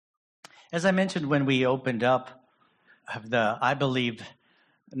As I mentioned when we opened up I believe,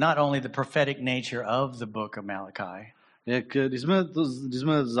 not only the prophetic nature of the book of Malachi, Když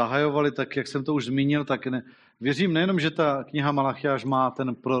jsme zahajovali, tak jak jsem to už zmínil, tak věřím nejenom, že ta kniha Malachiáš má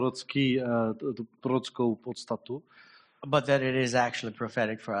ten tu prorockou podstatu, but that it is actually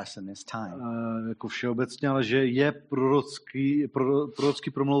prophetic for us in this time. Jako všeobecně, ale že je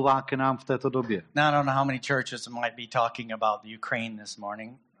prorocký promlouvá ke nám v této době. Now, I don't know how many churches might be talking about Ukraine this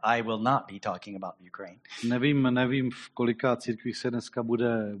morning. I will not be talking about Ukraine. Nevím, v kolika církvích se dneska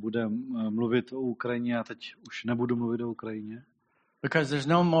bude mluvit o Ukrajině, a teď už nebudu mluvit o Ukrajině. Because there's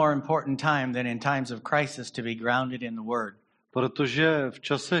no more important time than in times of crisis to be grounded in the word. Protože v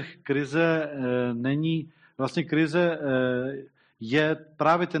časech krize krize je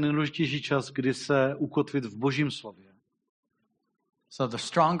právě ten nejdůležitější čas, kdy se ukotvit v Božím slově. So the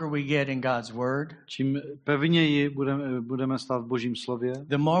stronger we get in God's word, čím pevněji budeme stát v Božím slově,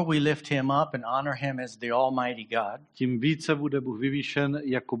 the more we lift him up and honor him as the almighty God, tím více bude Bůh vyvýšen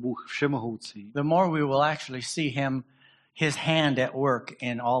jako Bůh všemohoucí. The more we will actually see his hand at work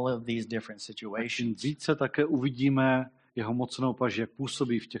in all of these different situations. Tím více také uvidíme jeho mocnou paž, jak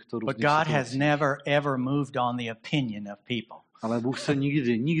působí v těchto různých situacích. But God has never ever moved on the opinion of people. Ale Bůh se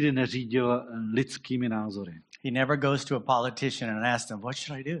nikdy neřídil lidskými názory. He never goes to a politician and asks them, what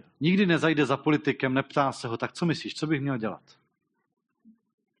should I do? Nikdy nezajde za politikem, neptá se ho, tak co myslíš, co bych měl dělat?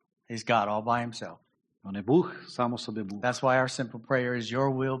 He's God all by himself. On je Bůh, sám o sobě Bůh. That's why our simple prayer is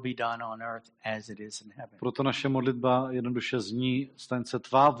your will be done on earth as it is in heaven. Proto naše modlitba jednoduše zní, staň se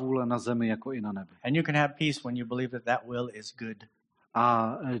tvá vůle na zemi jako i na nebi. And you can have peace when you believe that will is good.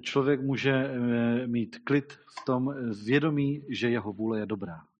 A člověk může mít klid v tom vědomí, že jeho vůle je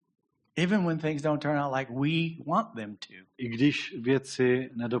dobrá. Even when things don't turn out like we want them to. I když věci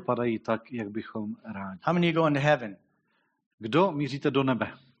nedopadají tak, jak bychom rádi. How many go into heaven? Kdo míříte do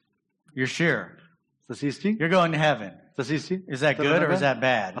nebe? You're sure. Jste si jistí? You're going to heaven. Jste si jistí? Is that good or is that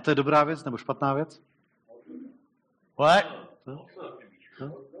bad? A to je dobrá věc nebo špatná věc? What?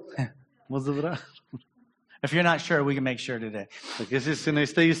 Moc dobrá. If you're not sure, we can make sure today. Tak jestli si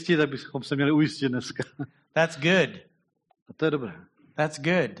nejste jistí, tak bychom se měli ujistit dneska. That's good. A to je dobré. That's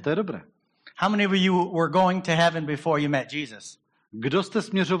good. To je dobré. How many of you were going to heaven before you met Jesus? Kdo jste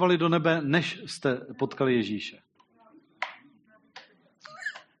směřovali do nebe, než jste potkali Ježíše?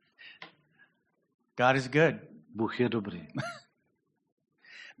 God is good. Bůh je dobrý.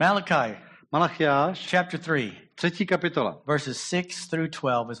 Malachiáš, chapter 3. 3. kapitola. Verses 6 through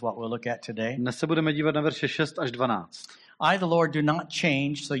 12 is what we'll look at today. Dnes se budeme dívat na verše 6 až 12. I, the Lord, do not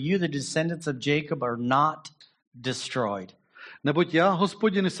change, so you, the descendants of Jacob, are not destroyed. Neboť já,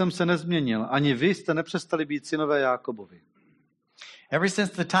 Hospodin, jsem se nezměnil, ani vy jste nepřestali být synové Jákobovi. Ever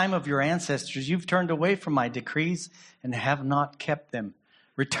since the time of your ancestors, you've turned away from my decrees and have not kept them.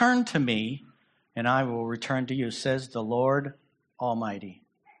 Return to me, and I will return to you, says the Lord Almighty.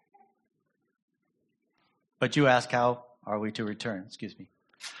 But you ask, how are we to return? Excuse me.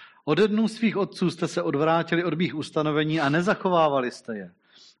 Ode dnů svých otců jste se odvrátili od mých ustanovení a nezachovávali jste je.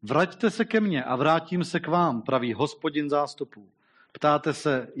 Vraťte se ke mně a vrátím se k vám, praví Hospodin zástupů. Ptáte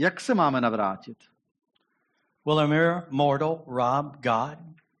se, jak se máme navrátit? Will a mere mortal rob God?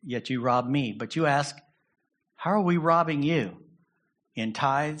 Yet you rob me. But you ask, how are we robbing you? In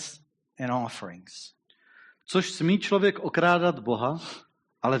tithes and offerings. Což smí člověk okrádat Boha,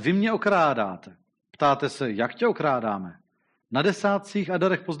 ale vy mě okrádáte. Ptáte se, jak tě okrádáme? Na desátcích a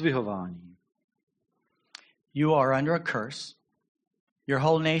darech pozdvihování. You are under a curse, your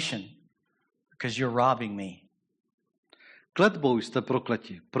whole nation, because you're robbing me. Kletbou jste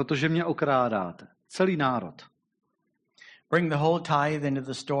prokleti, protože mě okrádáte. Celý národ. Bring the whole tithe into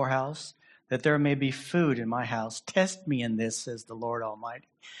the storehouse, that there may be food in my house. Test me in this, says the Lord Almighty,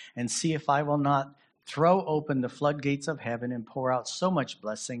 and see if I will not throw open the floodgates of heaven and pour out so much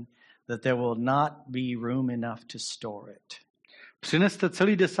blessing that there will not be room enough to store it. Přineste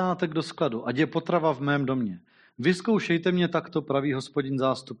celý desátek do skladu, ať je potrava v mém domě. Vyzkoušejte mě takto, praví Hospodin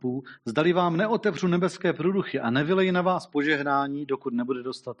zástupů, zdali vám neotevřu nebeské průduchy a nevyleji na vás požehnání, dokud nebude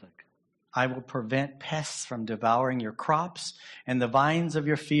dostatek. I will prevent pests from devouring your crops, and the vines of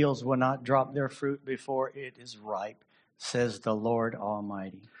your fields will not drop their fruit before it is ripe, says the Lord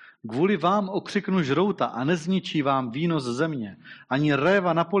Almighty. Kvůli vám okřiknu žrouta a nezničí vám víno z země, ani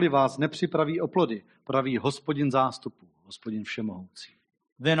réva na poli vás nepřipraví o plody, praví Hospodin zástupů, Hospodin všemohoucí.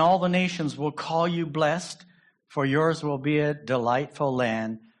 Then all the nations will call you blessed, for yours will be a delightful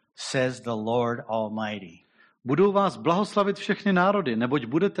land, says the Lord Almighty. Budou vás blahoslavit všechny národy, neboť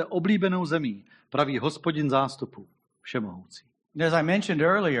budete oblíbenou zemí, praví Hospodin zástupů, všemohoucí. As I mentioned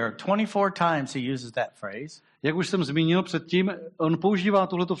earlier, 24 times he uses that phrase. Jak už jsem zmínil předtím, on používá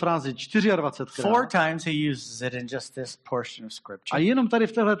tuhletu frázi 24krát. 4 times he uses it in just this portion of A Scripture. jenom tady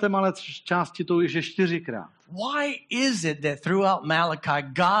v téhleté malé části to už je 4krát. Why is it that throughout Malachi,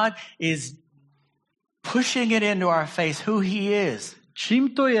 God is pushing it into our face who he is?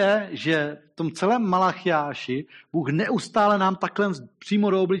 Čím to je, že v tom celém Malachiáši Bůh neustále nám takhle přímo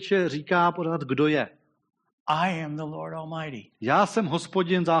do obličeje říká pořád, kdo je. I am the Lord Almighty. Já jsem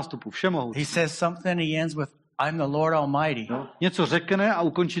Hospodin zástupu, všemohoucí. He says something, he ends with, I'm the Lord Almighty. Něco řekne a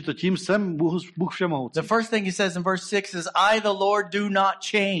ukončí to tím, jsem Bůh všemohoucí. The first thing he says in verse 6 is, I, the Lord, do not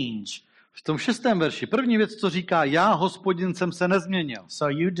change. V tom 6. verši první věc, co říká, já, Hospodin, jsem se nezměnil.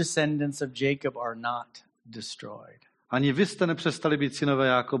 So you descendants of Jacob are not destroyed. Ani vy jste nepřestali být synové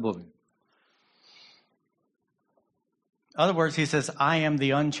Jákobovi. In other words, he says, I am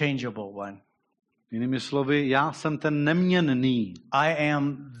the unchangeable one. Jinými slovy, já jsem ten neměnný. I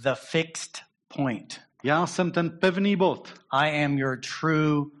am the fixed point. Já jsem ten pevný bod. I am your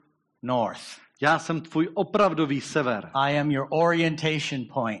true north. Já jsem tvůj opravdový sever. I am your orientation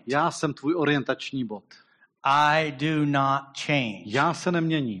point. Já jsem tvůj orientační bod. I do not change. Já se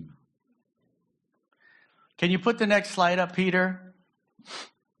neměním. Can you put the next slide up, Peter?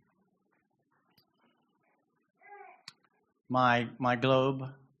 My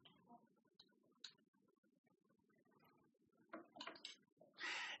globe.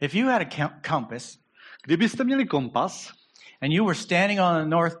 If you had a compass Kdybyste měli kompas and you were standing on the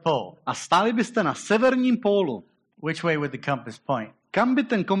North Pole, a stáli byste na severním pólu, which way would the compass point? kam by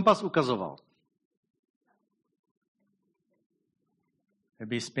ten kompas ukazoval? It'd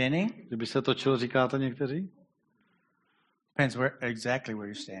be spinning. Kdyby se točil, říkáte někteří? Depends exactly where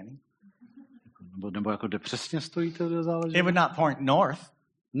you're standing. Nebo jako kde přesně stojíte, kde záleží? It would not point north.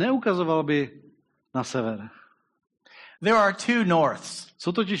 Neukazoval by na sever. There are two norths.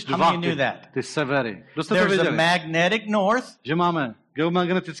 Jsou totiž How dva many knew that? ty severy. Kdo jste to There's a věděli? magnetic north. Že máme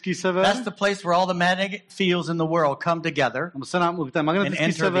geomagnetický sever, That's the place where all the magnetic fields in the world come together. tam se nám ten magnetický and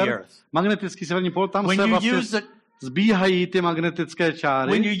enter the sever, earth. magnetický severní pól, tam When se you vlastně use zbíhají ty magnetické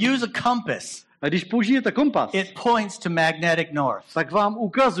čáry. when you use a compass, A když použijete kompas, it points to magnetic north. tak vám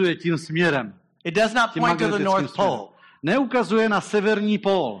ukazuje tím směrem. It does not Tím point to the magnetickým North směrem. Pole. Neukazuje na severní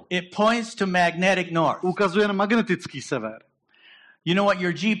pól. It points to magnetic north. Ukazuje na magnetický sever. You know what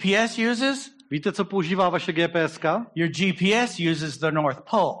your GPS uses? Víte, co používá vaše GPSka? Your GPS uses the North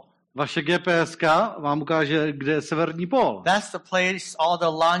Pole. Vaše GPSka vám ukáže, kde je severní pól. That's the place all the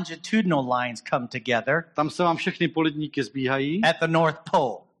longitudinal lines come together Tam se vám všechny polidníky zbíhají at the North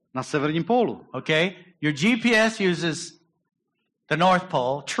Pole. na severním pólu. Okay? Your GPS uses the North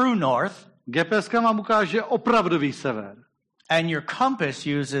Pole, true north, GPSka vám ukáže opravdový sever. and your compass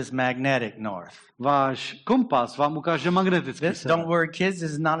uses magnetic north. Váš kompas vám ukáže magnetický sever. Don't worry, kids,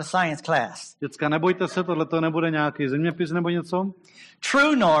 this is not a science class. Děcka, nebojte se, tohle to nebude nějaký zeměpis nebo něco.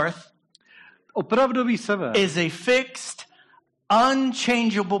 True north Opravdový sever is a fixed,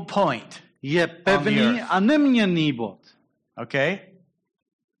 unchangeable point. je pevný a neměnný bod. Okay?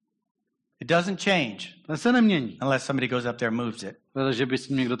 It doesn't change Ten se nemění, unless somebody goes up there and moves it. protože by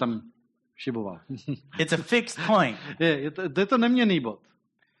si někdo tam šiboval. It's a fixed point. Je to neměnný bod.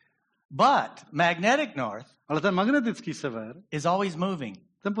 But magnetic north Ale ten magnetický sever, is always moving.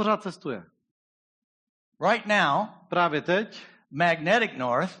 ten pořád cestuje. Right now, Právě teď magnetic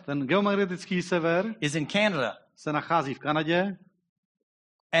north ten geomagnetický sever is in Canada. se nachází v Kanadě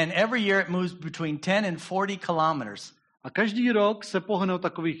And every year it moves between 10 and 40 kilometers. a každý rok se pohne o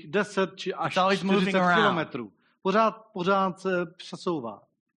takových 10 či až It's always moving 40 around. kilometrů. Pořád se přesouvá.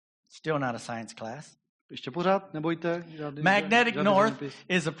 Still not a science class. Ještě pořád, nebojte. Magnetic žádný north zeměpis.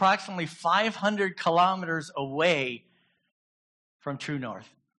 is approximately 500 kilometers away from true north.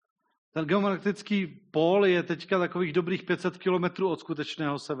 Ten geomagnetický pól je teďka takových dobrých 500 kilometrů od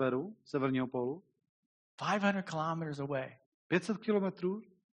skutečného severu, severního pólu. 500 kilometers away 500 kilometrů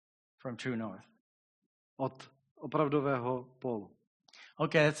from true north. od opravdového pólu.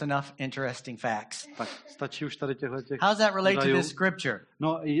 Okay, that's enough interesting facts. Tak stačí už tady těchto těch How does that relate to údajů. this scripture?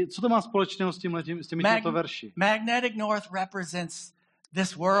 No, co to má společného s těmito verši? Magnetic north represents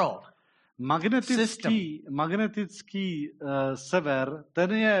this world. Magnetický sever,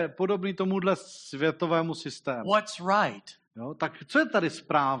 ten je podobný tomuhle světovému systému. What's right? Jo? Tak co je tady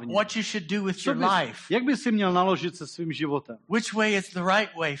správně? What you should do with Co your bys, life? jak by si měl naložit se svým životem? Which way is the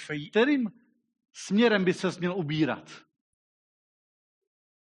right way for you? Kterým směrem by ses měl ubírat?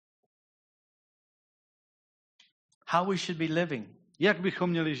 How we should be living? Jak bychom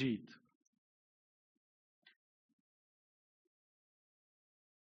měli žít?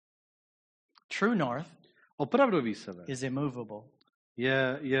 True north Opravdový sever is immovable.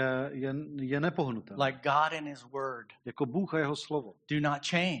 je nepohnutelný. Like God and his word Jako Bůh a jeho slovo. do not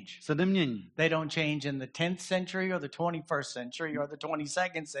change. Se nemění. They don't change in the 10th century or the 21st century or the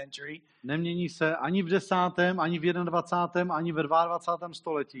 22nd century. Nemění se ani v 10., ani v 21., ani ve 22.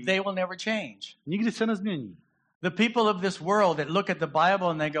 století. They will never change. Nikdy se nezmění. The people of this world that look at the Bible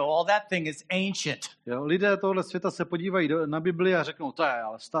and they go, oh, that thing is ancient. Jo, lidé tohle světa se podívají na Bibli a řeknou, to je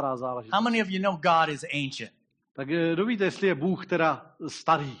ale stará záležitost. How many of you know God is ancient? Tak kdo víte, jestli je Bůh teda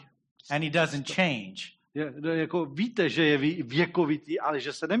starý? And he doesn't change. Jako víte, že je věkovitý, ale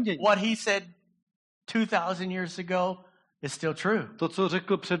že se nemění. What he said 2000 years ago is still true. To, co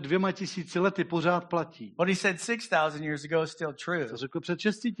řekl před 2000 lety, pořád platí. What he said 6000 years ago is still true. Co řekl před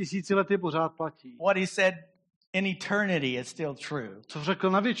 6000 lety, pořád platí. What he said in eternity is still true. Co řekl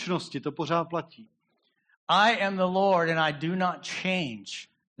na věčnosti, to pořád platí. I am the Lord and I do not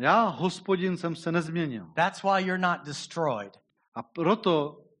change. Já, Hospodin, jsem se nezměnil. That's why you're not destroyed. A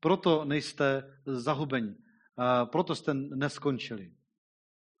proto nejste zahubeni. Proto jste neskončili.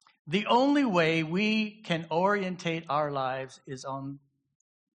 The only way we can orientate our lives is on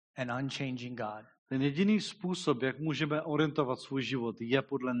an unchanging God. Ten jediný způsob, jak můžeme orientovat svůj život, je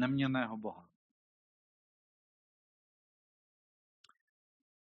podle neměnného Boha.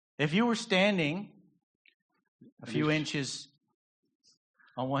 If you were standing a few inches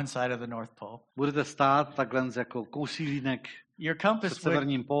on one side of the North Pole, budete stát takhle jako kousílínek your compass před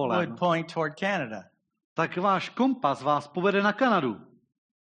severním pólem, would point toward Canada. Tak váš kompas vás povede na Kanadu. What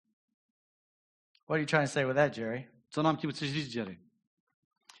are you trying to say with that, Jerry? Co nám tím chceš říct, Jerry?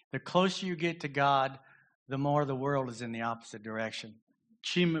 The closer you get to God, the more the world is in the opposite direction.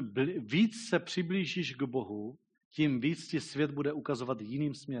 Čím víc se přiblížíš k Bohu, tím víc ti svět bude ukazovat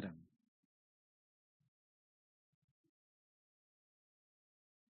jiným směrem.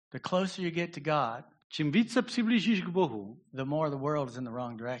 The closer you get to God, čím víc se přiblížíš k Bohu, the more the world is in the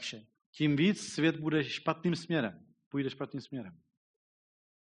wrong direction. Tím víc svět bude špatným směrem. Půjde špatným směrem.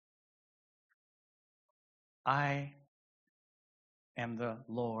 I am the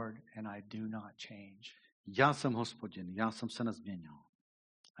Lord and I do not change. Já jsem Hospodin, já jsem se nezměnil.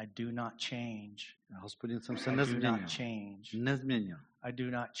 I do not change. Hospodin jsem se I nezměnil. do not change. Nezměnil. I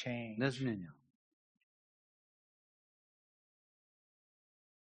do not change. Nezměnil.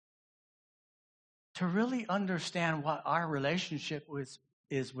 To really understand what our relationship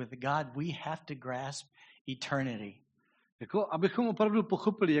is with God, we have to grasp eternity. Jako, abychom opravdu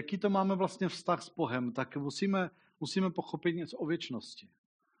pochopili, jaký to máme vlastně vztah s Bohem, tak musíme pochopit něco o věčnosti.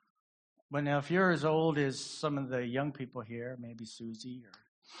 But now if you're as old as some of the young people here, maybe Susie or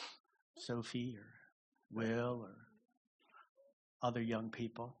Sophie or Will or other young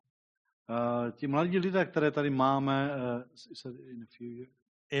people. Ti mladí lidé, které tady máme,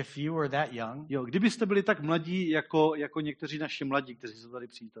 if you were that young, jo, kdybyste byli tak mladí jako někteří naši mladí, kteří jsou tady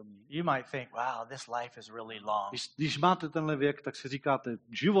přítomní. You might think, wow, this life is really long. Když máte tenhle věk, tak si říkáte,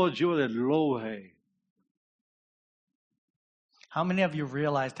 život je dlouhý. How many of you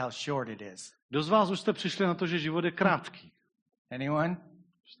realized how short it is? Kdo z vás už jste přišli na to, že život je krátký? Anyone?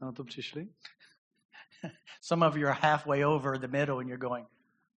 Jste na to přišli? Some of you are halfway over the middle and you're going,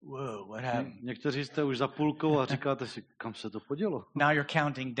 whoa, what happened? Někteří jste už za půlkou a říkáte si, kam se to podělo? Now you're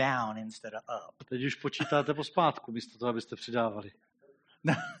counting down instead of up. Teď už počítáte pospátku, místo toho, abyste přidávali.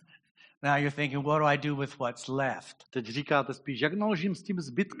 Now you're thinking, what do I do with what's left? Teď říkáte spíš, jak naložím s tím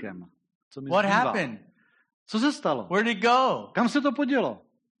zbytkem? Co mi What zbývá? happened? Co se stalo? Where did it go? Kam se to podělo?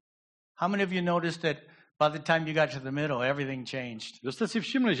 How many of you noticed that by the time you got to the middle, everything changed? Kdo jste si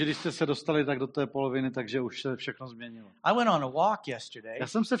všimli, že když jste se dostali tak do té poloviny, takže už se všechno změnilo? I went on a walk yesterday.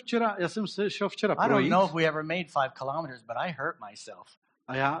 Já jsem se šel včera I don't projít. know if we ever made 5 kilometers, but I hurt myself.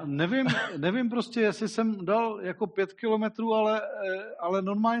 A já nevím prostě, jestli jsem dal jako 5 kilometrů, ale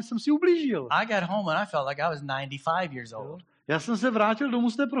normálně jsem si ublížil. I got home and I felt like I was 95 years old. Já jsem se vrátil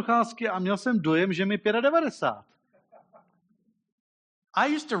domů z té procházky a měl jsem dojem, že mi 95.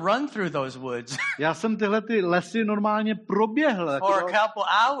 I used to run through those woods Já jsem tyhle ty lesy normálně proběhl. for a couple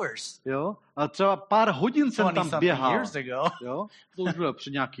hours. Jo? A třeba pár hodin jsem tam 20-something běhal. years ago. Jo? To už bylo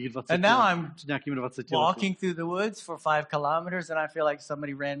před nějakých 20 And now I'm před nějakými 20 walking through the woods for 5 kilometers and I feel like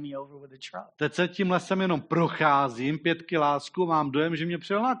somebody ran me over with a truck. Teď se tím lesem jenom procházím, 5 kilásků, mám dojem, že mě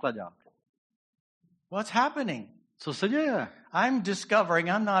přijel nákladák. What's happening? Co se děje? I'm discovering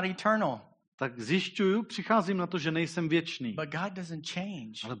I'm not eternal. Tak zjišťuju, přicházím na to, že nejsem věčný. But God doesn't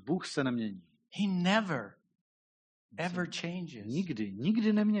change. Ale Bůh se nemění. He never, ever changes.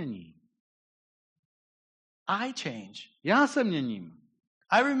 Nikdy nemění. I change. Já se měním.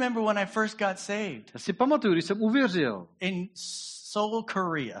 I remember when I first got saved. Já si pamatuju, když jsem uvěřil. In Seoul,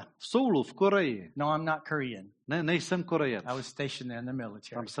 Korea. V Soulu, v Koreji. No, I'm not Korean. Ne, nejsem Korejec. I was stationed there in the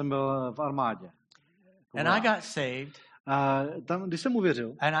military. Tam jsem byl v armádě. And I got saved. A tam, když jsem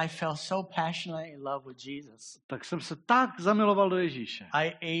uvěřil, And I fell so passionately in love with Jesus. tak jsem se tak zamiloval do Ježíše, I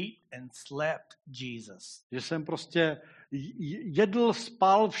ate and slept Jesus. že jsem prostě jedl,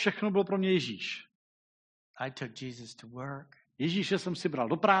 spal, všechno bylo pro mě Ježíš. I took Jesus to work. Ježíše jsem si bral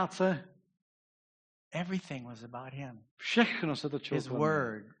do práce. Everything was about him. Všechno se točilo His kolem něj.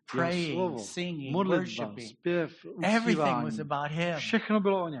 word, Jeho praying, slovo, singing, modlitba, worshiping. zpěv, Everything was uctívání. about him. Všechno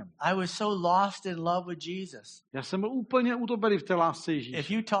bylo o něm. I was so lost in love with Jesus. Já jsem byl úplně utopený v té lásce If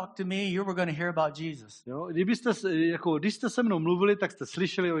Ježíše. you talk to me, you were going to hear about Jesus. Jo? Když jste se mnou mluvili, tak jste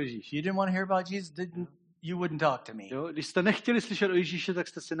slyšeli o If Ježíši. you didn't want to hear about Jesus, you wouldn't talk to me. Jo? Když jste nechtěli slyšet o Ježíše, tak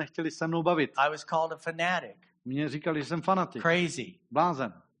jste si nechtěli se mnou bavit. I was called a fanatic, Mně říkali, že jsem fanatik, crazy.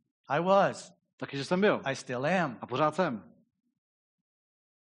 blázen. I was. Takže jsem byl. I still am. A pořád jsem.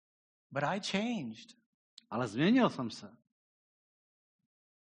 But I changed. Ale změnil jsem se.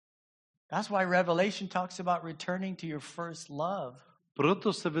 That's why Revelation talks about returning to your first love.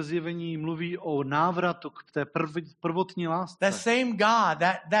 Proto se ve Zjevení mluví o návratu k té prvotní lásce. That same God,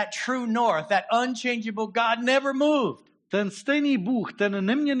 that true north, that unchangeable God never moved. Ten stejný Bůh, ten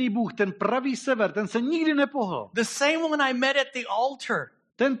neměnný Bůh, ten pravý sever, ten se nikdy nepohl. The same one I met at the altar,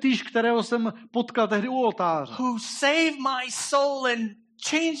 Ten týž, kterého jsem potkal tehdy u oltáře, who saved my soul and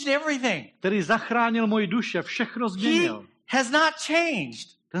changed everything. který zachránil moji duši a všechno He změnil. has not changed.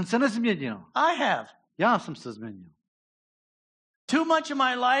 Ten se nezměnil. I have. Já jsem se změnil. Too much of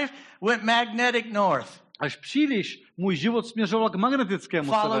my life went magnetic north. Až příliš můj život směřoval k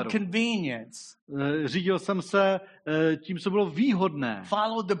magnetickému Followed severu. convenience. Řídil jsem se tím, co bylo výhodné.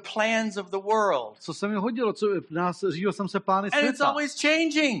 Followed the plans of the world. Co se mi hodilo, řídil jsem se plány And it's světa. always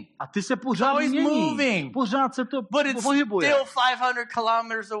changing. A ty se pořád always mění. moving. Pořád se to But it's pohybuje. still 500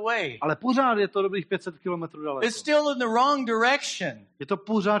 kilometers away. Ale pořád je to dobrých 500 kilometrů daleko. It's still in the wrong direction. Je to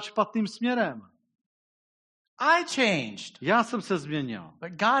pořád špatným směrem. I changed. Já jsem se změnil. But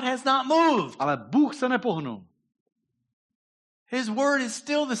God has not moved. Ale Bůh se nepohnul. His word is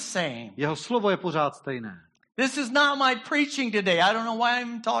still the same. Jeho slovo je pořád stejné. This is not my preaching today. I don't know why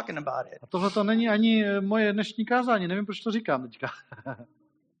I'm talking about it. A tohle to není ani moje dnešní kázání. Nevím, proč to říkám teďka.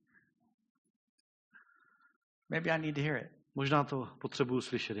 Maybe I need to hear it. Možná to potřebuju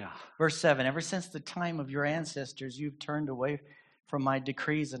slyšet já. Verse 7. Ever since the time of your ancestors, you've turned away from my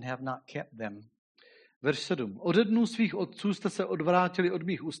decrees and have not kept them. Verš 7. Ode dnů svých otců jste se odvrátili od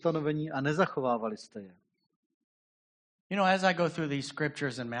mých ustanovení a nezachovávali jste je. You know, as I go through these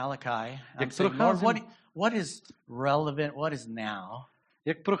scriptures in Malachi, I'm Jak saying, Lord, procházím- what is relevant? What is now?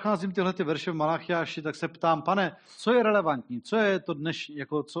 Jak procházím tyhle ty verše v Malachiáši, tak se ptám, Pane, co je relevantní? Co je to dnešní,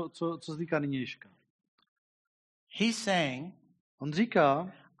 jako co se týká nynějška? He's saying, On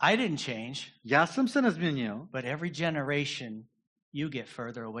říká, I didn't change, já jsem se nezměnil, but every generation you get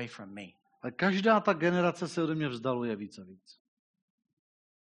further away from me. ale každá ta generace se ode mě vzdaluje víc a víc.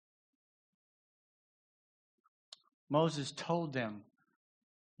 Moses told them,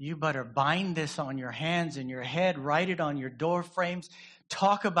 you better bind this on your hands and your head, write it on your door frames,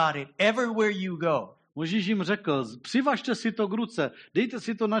 talk about it everywhere you go. Možíš jim řekl, přivažte si to k ruce, dejte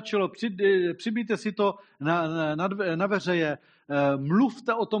si to na čelo, přibijte si to na veřeje,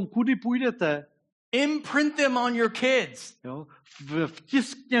 mluvte o tom, kudy půjdete. Imprint them on your kids. Jo?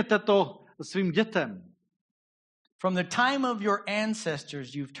 Vtiskněte to svým dětem. From the time of your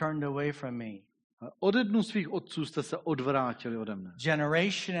ancestors, you've turned away from me. Ode dnu svých otců jste se odvrátili ode mne.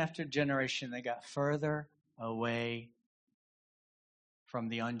 Generation after generation, they got further away from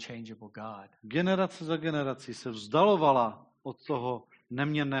the unchangeable God. Generace za generací se vzdalovala od toho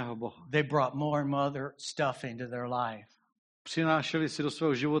neměnného Boha. They brought more and more stuff into their life. Přinášeli si do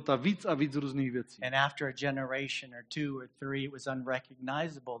svého života víc a víc různých věcí. And after a generation or two or three, it was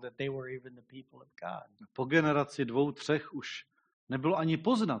unrecognizable that they were even the people of God. Po generaci 2, 3 už nebylo ani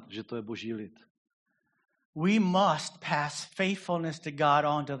poznat, že to je boží lid. We must pass faithfulness to God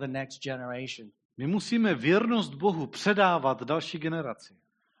on to the next generation, My musíme věrnost Bohu předávat další generaci.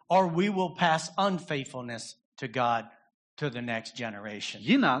 or we will pass unfaithfulness to God to the next generation.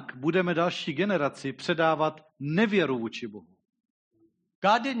 Jinak budeme další generaci předávat nevěru vůči Bohu.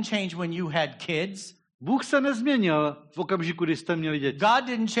 God didn't change when you had kids. Bůh se nezměnil v okamžiku, kdy jste měli děti. God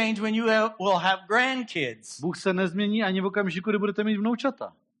didn't change when you will have grandkids. Bůh se nezmění ani v okamžiku, kdy budete mít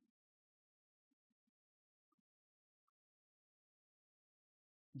vnoučata.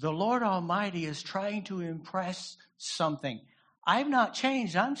 The Lord Almighty is trying to impress something. I've not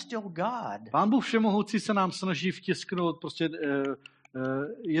changed. I'm still God. Pán Bůh všemohoucí se nám snaží vtisknout prostě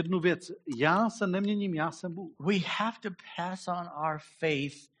jednu věc. Já se neměním, já jsem Bůh. We have to pass on our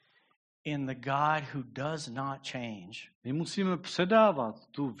faith in the God who does not change. My musíme předávat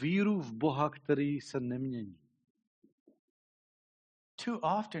tu víru v Boha, který se nemění. Too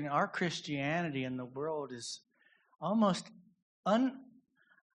often our Christianity in the world is almost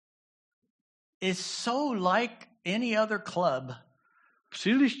is so like any other club.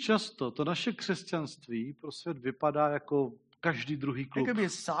 Příliš často to naše křesťanství pro svět vypadá jako každý druhý It klub. could be a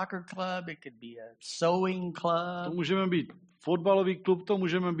soccer club, it could be a sewing club. To můžeme být fotbalový klub, to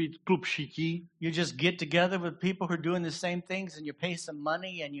můžeme být klub šití. You just get together with people who are doing the same things and you pay some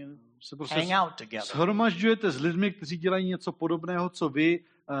money and you Se prostě hang out together. shromažďujete s lidmi, kteří dělají něco podobného, co vy,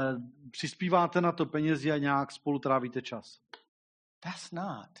 přispíváte na to penězi a nějak spolu trávíte čas. That's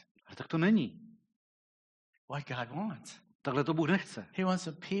not Ale tak to není. what God wants. Takhle to Bůh nechce. He wants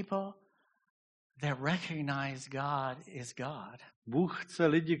a people that recognize God is God. Bůh chce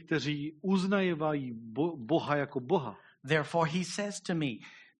lidi, kteří uznají Boha jako Boha. Therefore he says to me,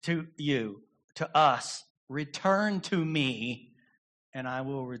 to you, to us, return to me and I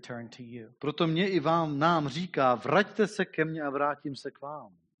will return to you. Proto mě i nám říká, vraťte se ke mně a vrátím se k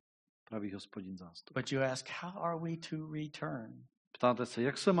vám, pravý Hospodin zástup. But you ask, how are we to return? Ptáte se,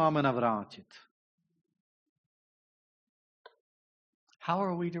 jak se máme navrátit? How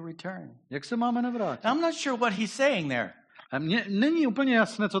are we to return? Jak se máme navrátit? I'm not sure what he's saying there. A mně není úplně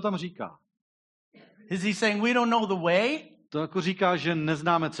jasné, co tam říká. Is he saying we don't know the way? To jako říká, že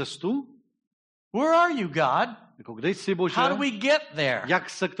neznáme cestu? Where are you, God? Jako kde jsi, Bože? How do we get there? Jak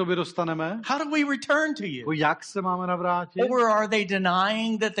se k tobě dostaneme? How do we return to you? Jako jak se máme navrátit? Or are they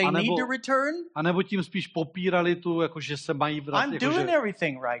denying that they A need nebo- to return? A nebo tím spíš popírali tu, jako že se mají I'm vracet, jako doing že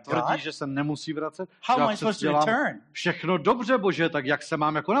everything right, God. tvrdí, že se nemusí vracet. How Já am I přece supposed to dělám return? všechno dobře, Bože, tak jak se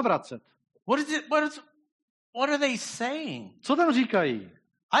mám jako navracet? What are they saying? Co tam říkají?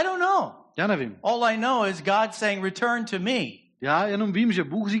 I don't know. Já nevím. All I know is God saying return to me. Já jenom vím, že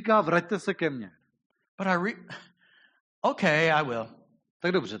Bůh říká, vraťte se ke mně. But okay, I will.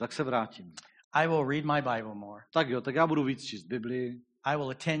 Tak dobře, tak se vrátím. I will read my Bible more. Tak jo, tak já budu víc číst Biblii, I will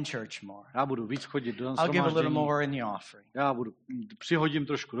attend church more. já budu víc chodit do I'll give a little shromáždění, more in the offering. já přihodím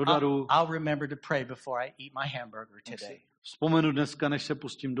trošku do daru. I'll remember to pray before I eat my hamburger today. Vzpomenu dneska, než se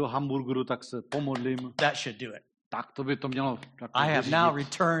pustím do hamburgeru, tak se pomodlím. That should do it. Tak to by to mělo jako I have vyřídit. now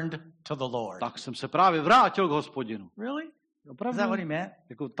returned to the Lord. Tak jsem se právě vrátil k Hospodinu. Really? Is Opravdu? that what he meant?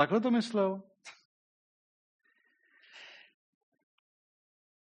 Jako, takhle to myslel?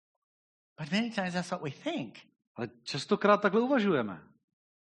 But many times that's what we think. Ale častokrát takhle uvažujeme.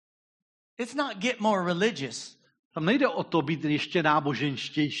 It's not get more religious. Tam nejde o to být ještě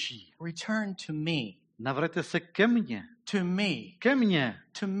náboženštější. Return to me. Navraťte se ke mně. To me. Ke mně.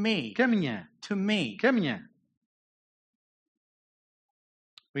 To me. Ke mně. To me. Ke mně.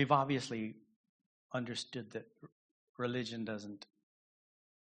 We've obviously understood that religion doesn't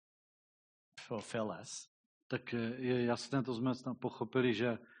fulfill us. Tak je jasné, to jsme snad pochopili,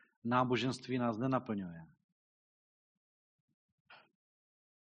 že náboženství nás nenaplňuje.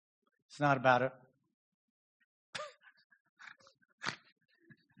 It's not about it.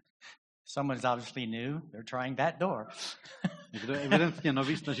 Someone's obviously new. They're trying that door. Někdo je evidentně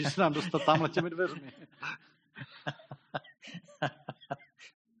nový, snaží se nám dostat tamhle těmi dveřmi.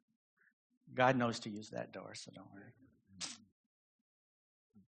 God knows to use that door, so don't worry.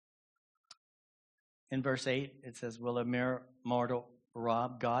 In verse 8, it says, will a mere mortal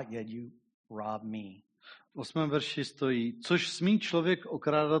rob God, yet you rob me. V 8. verši stojí, což smí člověk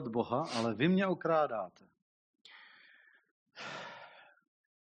okrádat Boha, ale vy mě okrádáte.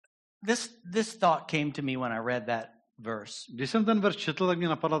 This thought came to me when I read that verse. Když jsem ten verš četl, tak mě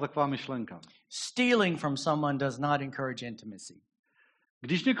napadla taková myšlenka. Stealing from someone does not encourage intimacy.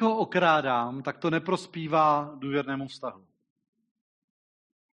 Když někoho okrádám, tak to neprospívá důvěrnému vztahu.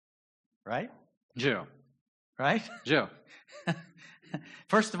 Right? Že jo? Right? Že jo?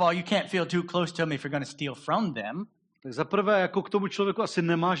 First of all, you can't feel too close to them if you're going to steal from them. Tak za prvé, jako k tomu člověku asi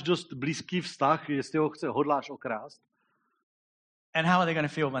nemáš dost blízký vztah, jestli ho hodláš okrást. And how are they going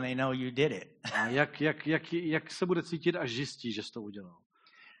to feel when they know you did it? A jak se bude cítit, až zjistí, že jsi to udělal?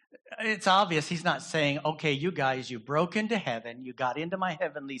 It's obvious he's not saying, okay, you guys, you broke into heaven, you got into my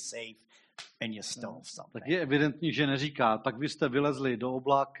heavenly safe, and you stole something. Tak je evidentní, že neříká, tak vy jste vylezli do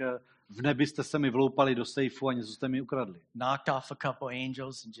oblak, v nebi jste se mi vloupali do sejfu a něco jste mi ukradli. Knocked off a couple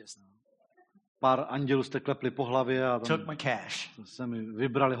angels and just Pár andělů jste klepli po hlavě a took my cash. se mi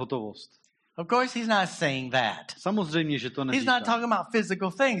vybrali hotovost. Of course, he's not saying that. Samozřejmě, že to He's neříká. not talking about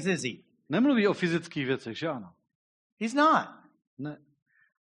physical things, is he? Nemluví o fyzických věcech, že ano? He's not. Ne.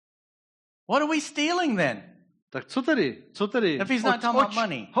 What are we stealing then? Tak co tedy? If he's not talking about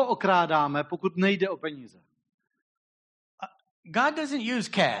money. Ho okrádáme, pokud nejde o peníze? God doesn't use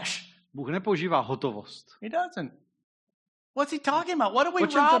cash. Bůh nepoužívá hotovost. He doesn't. What's he talking about? What are we O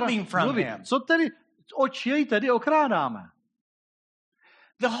čem teda robbing from mluví? him? Co tedy, oč jej tedy okrádáme?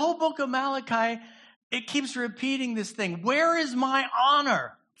 The whole book of Malachi, it keeps repeating this thing. Where is my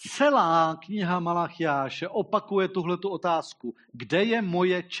honor? Celá kniha Malachiáše opakuje tuhletu otázku. Kde je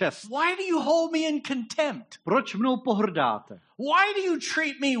moje čest? Why do you hold me in contempt? Proč mnou pohrdáte? Why do you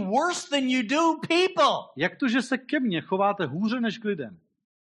treat me worse than you do people? Jak to, že se ke mně chováte hůře než k lidem?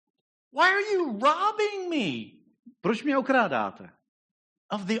 Why are you robbing me Proč mě okrádáte?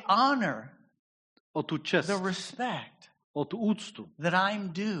 of the honor, O tu čest, the respect o tu úctu, that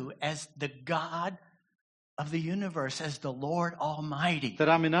I'm due as the God of the universe, as the Lord Almighty?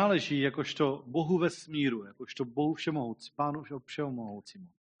 která mi náleží jakožto Bohu vesmíru, jakožto Bohu všemohoucí, Pánu všemohoucímu.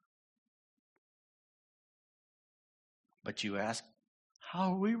 But you ask,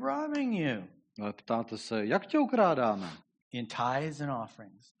 how are we robbing you? Ale ptáte se, jak tě okrádáme? In tithes and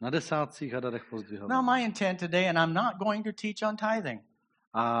offerings. Na desátcích a darech Now pozdvihování. my intent today, and I'm not going to teach on tithing.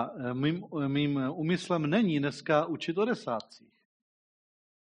 A mým úmyslem není dneska učit o desátcích.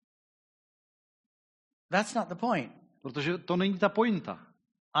 That's not the point. Protože to není ta pointa.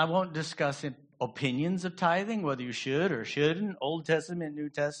 I won't discuss opinions of tithing, whether you should or shouldn't, Old Testament, New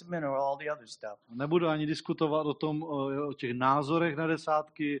Testament, or all the other stuff. Nebudu ani diskutovat o těch názorech na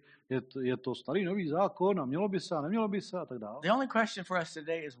desátky. Je to starý nový zákon a mělo by se a nemělo by se a tak dále. The only question for us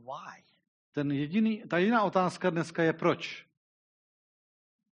today is why? Ta jediná otázka dneska je proč.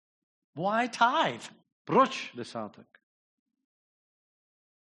 Why tithe? Proč desátek?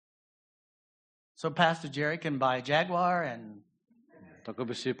 So Pastor Jerry can buy a Jaguar and Tak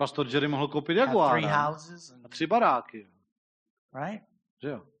aby si pastor Jerry mohl koupit have 3 Jaguar houses, a 3 baráky. right? Že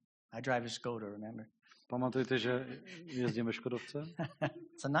jo? I drive a Skoda, remember? Pamatujte, že jezdím ve Škodovce?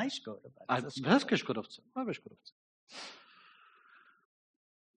 It's a nice Skoda. But A it's a v Skoda. hezké Škodovce. A ve Škodovce.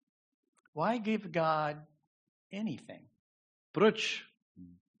 Why give God anything? Proč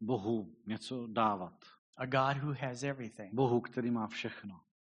Bohu něco dávat? A God who has everything. Bohu, který má všechno.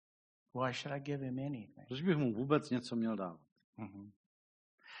 Why should I give him anything? Proč bych mu vůbec něco měl dávat? Mhm.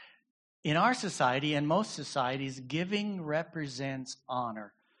 In our society and most societies, giving represents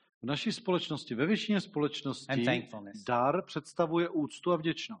honor V naší společnosti, ve většině and společnosti, thankfulness, dar představuje úctu a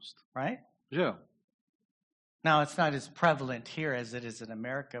vděčnost. right? Že jo? Now, it's not as prevalent here as it is in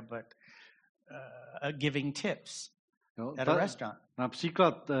America, but giving tips Jo? at a restaurant.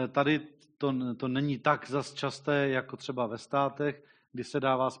 Například tady to není tak zas časté, jako třeba ve státech, kdy se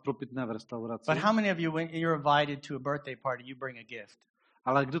dává spropitné v restauraci. But how many of you, when you're invited to a birthday party, you bring a gift?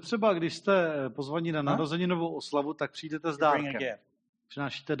 Ale když jste pozvaní na narozeninovou oslavu, tak přijdete s You bring a dárkem. gift.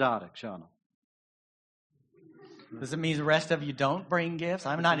 Přinášíte dárek, že ano? Does it mean the rest of you don't bring gifts?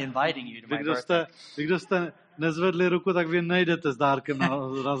 I'm not inviting you to my birthday. Vy, kdo jste nezvedli ruku, tak vy nejdete s dárkem na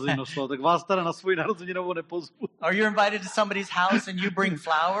narozeninovou oslavu. Tak vás teda na svoji narozeninovou nepozvu. Or you're invited to somebody's house and you bring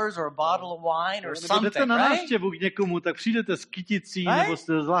flowers or a bottle of wine or Nebo jdete something, na right? návštěvu k někomu, tak přijdete s kyticí, Right? nebo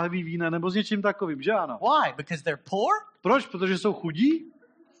s lahví vína, nebo s něčím takovým, že ano? Why? Because they're poor? Proč? Protože jsou chudí?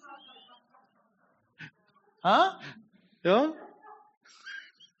 Huh? Jo?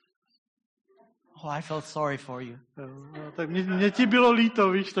 Oh, I felt sorry for you. No, tak mě ti bylo líto,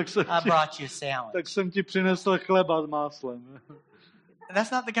 víš, tak I brought you a sandwich. jsem ti přinesl chleba s máslem.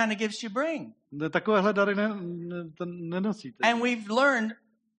 That's not the kind of gifts you bring. Takovéhle dary nenosíte. And we've learned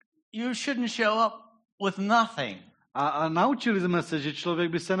you shouldn't show up with nothing. A naučili jsme se, že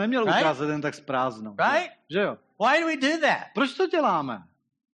člověk by se neměl Right? ukázat jen tak s prázdnou. Right? Že jo? Why do we do that? Proč to děláme?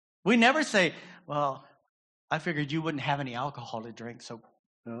 We never say, well, I figured you wouldn't have any alcohol to drink, so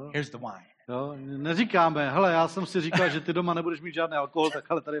Jo? here's the wine. Jo? Neříkáme, hele, já jsem si říkal, že ty doma nebudeš mít žádný alkohol, tak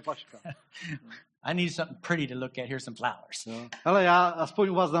hele, tady je flaška. I need something pretty to look at. Here's some flowers. Jo? Hele, já aspoň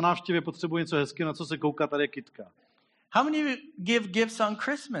u vás na návštěvě potřebuji něco hezkého, na co se kouká, tady je kytka. How many of you give gifts on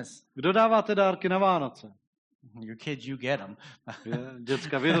Christmas? Kdo dáváte dárky na Vánoce? Your kids, you get them.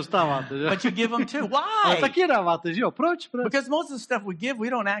 Děcka, vy dostáváte, že? But you give them too. Ale Why? taky je dáváte, že jo? Proč? Because most of the stuff we give, we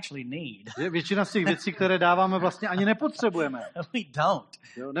don't actually need. Že většina z těch věcí, které dáváme, vlastně ani nepotřebujeme. We don't.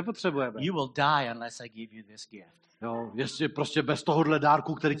 Jo? Nepotřebujeme. You will die unless I give you this gift. Jo? Jestli prostě bez tohohle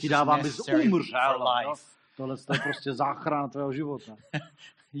dárku, který ti This is dávám, bys necessary umřel. for Jo? life. Tohle je prostě záchrana tvého života.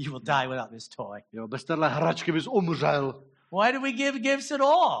 You will die without this toy. Jo? Bez téhle hračky bys umřel. Why do we give gifts at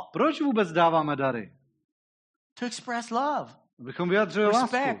all? Proč vůbec dáváme dary? To express love. Abychom vyjadřili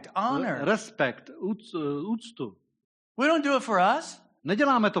Respect, lásku. honor. Respekt, úctu. We don't do it for us.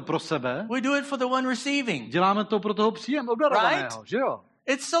 Neděláme to pro sebe, We do it for the one receiving. děláme to pro toho obdarovaného, Right? že jo?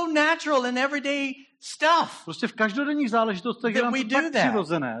 It's so natural in everyday stuff. Prostě v každodenních záležitostech je nám to tak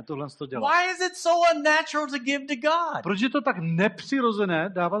přirozené tohle to dělat. Why is it so unnatural to give to God? Proč je to tak nepřirozené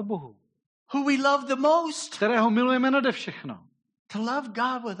dávat Bohu? Who we love the most. Kterého milujeme nade všechno. To love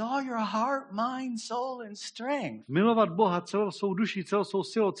God with all your heart, mind, soul and strength. Milovat Boha celou svou duší, celou svou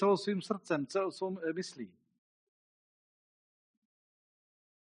silou, celou svým srdcem, celou svou myslí.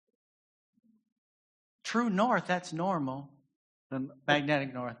 True north, that's normal. Ten,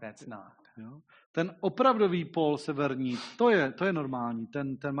 Magnetic north, that's not. jo, ten opravdový pól severní, to je normální.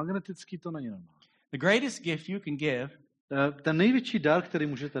 Ten magnetický, to není normální. The greatest gift you can give Ten největší dar, který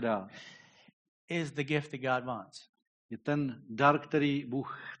můžete dát, is the gift that God wants. je ten dar, který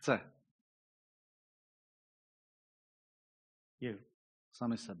Bůh chce. You.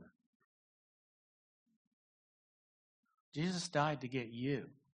 Sami sebe. Jesus died to get you.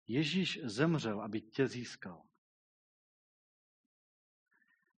 Ježíš zemřel, aby tě získal.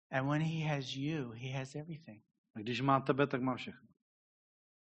 And when he has you, he has everything. A když má tebe, tak má všechno.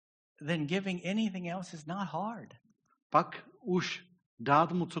 Then giving anything else is not hard. Pak už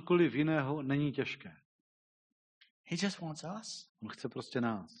dát mu cokoliv jiného není těžké. He just wants us. On chce prostě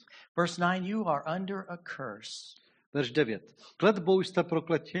nás. Verse 9, you are under a curse. Verš 9. Kletbou jste Can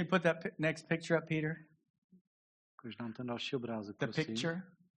prokleti. you put that next picture up, Peter? Ukaž nám ten další obrázek, The prosím. picture.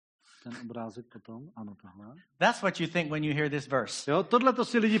 Ten obrázek potom. Ano, tohle. That's what you think when you hear this verse. Jo, tohle to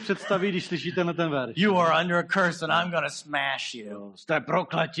si lidi představí, když slyšíte na ten verš. You are under a curse and I'm going to smash you. Jo, jste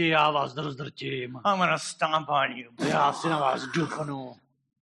prokleti, já vás rozdrtím. I'm going to stomp on you. Já si na vás dupnu.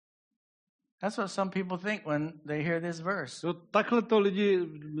 That's what some people think when they hear this verse. Jo,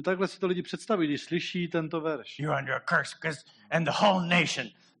 takhle si to lidi představí, když slyší tento verš. You're under a curse and the whole nation.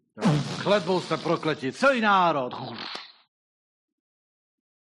 Kletbou jste prokleti, celý národ.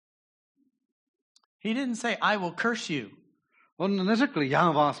 He didn't say, I will curse you. On neřekl,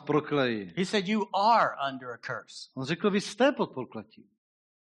 já vás prokleji. He said, you are under a curse. On řekl, vy jste pod prokletím.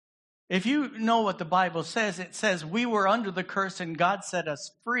 If you know what the Bible says, it says we were under the curse and God set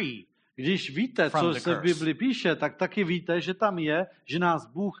us free. Když víte, From co the se v curse. Bibli píše, tak taky víte, že tam je, že nás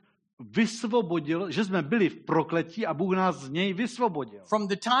Bůh vysvobodil, že jsme byli v prokletí a Bůh nás z něj vysvobodil. From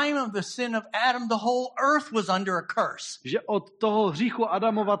the time of the sin of Adam, the whole earth was under a curse. Že od toho hříchu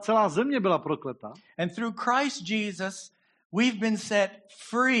Adamova celá země byla prokleta And through Christ Jesus, we've been set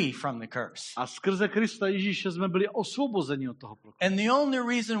free from the curse. a skrze Krista Ježíše jsme byli osvobozeni od toho prokletí. And the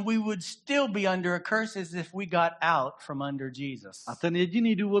only reason we would still be under a curse is if we got out from under Jesus. A ten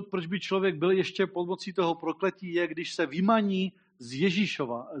jediný důvod, proč by člověk byl ještě pod mocí toho prokletí, je, když se vymaní z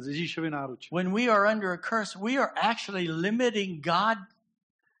Ježíšovy náruče. When we are under a curse, we are actually limiting God's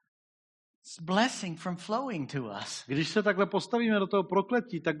blessing from flowing to us. Když se takhle postavíme do toho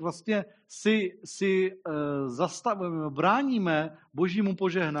prokletí, tak vlastně si zastavujeme, bráníme Božímu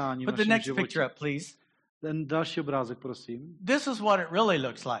požehnání v Put the našem next životě. picture up, please. Ten další obrázek, prosím. This is what it really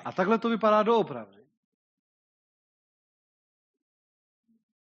looks like. A takhle to vypadá doopravdy.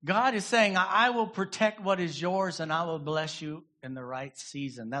 God is saying, I will protect what is yours and I will bless you in the right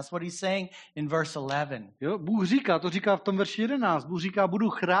season. That's what he's saying in verse 11. Jo, Bůh říká, to říká v tom verši 11, Bůh říká, budu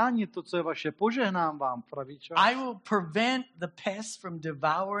chránit to, co je vaše, požehnám vám v pravý čas. I will prevent the pests from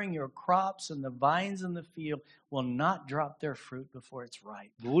devouring your crops and the vines in the field will not drop their fruit before it's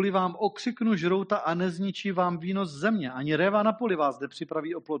ripe. Kvůli vám okřiknu žrouta a nezničí vám víno z země, ani réva na poli vás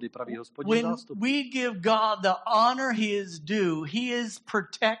nepřipraví o plody, pravý Hospodin When zástup. we give God the honor he is due, he is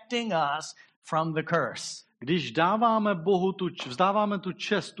protecting us from the curse. Když vzdáváme tu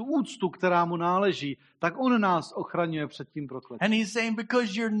čest, tu úctu, která mu náleží, tak on nás ochraňuje před tím prokletím. And he's saying,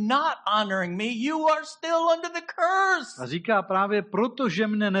 because you're not honoring me, you are still under the curse. A říká právě, protože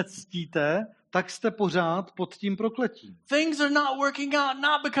mne nectíte, tak jste pořád pod tím prokletím. Things are not working out,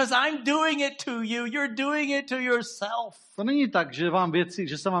 not because I'm doing it to you, you're doing it to yourself. To není tak,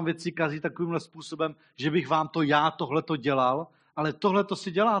 že se vám věci kazí takovýmhle způsobem, že bych vám tohleto dělal, ale tohleto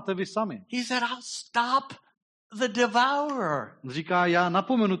si děláte vy sami. He said, I'll stop the devourer. On říká, já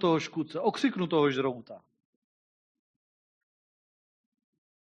napomenu toho škůdce, okřiknu toho žrouta.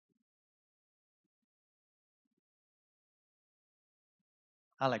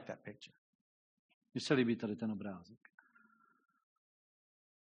 I like that picture. Mně se líbí tady ten obrázek.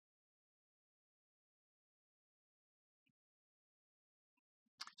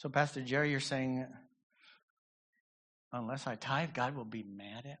 So Pastor Jerry, you're saying, unless I tithe, God will be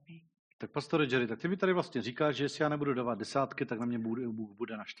mad at me? Tak pastore Jerry, tak ty mi tady vlastně říkáš, že jestli já nebudu dávat desátky, tak na mě Bůh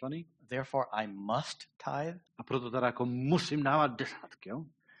bude naštvaný. Therefore I must tithe? A proto teda jako musím dávat desátky, jo?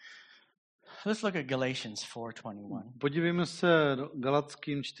 Let's look at Galatians 4:21. Podívejme se do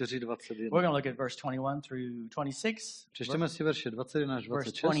Galatským 4:21. We're going to look at verse 21 through 26, Přečteme si verše 21 až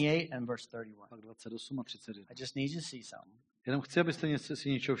verse 26, 28, and verse 31. pak 28 a 31. I just need you to see something. Jenom chci, abyste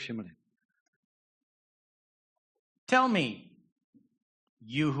si něčeho všimli. Tell me,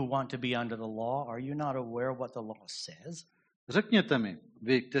 you who want to be under the law, are you not aware what the law says? Řekněte mi,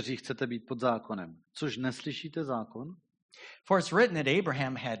 vy, kteří chcete být pod zákonem, což neslyšíte zákon? For it's written that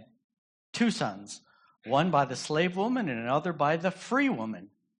Abraham had two sons, one by the slave woman and another by the free woman.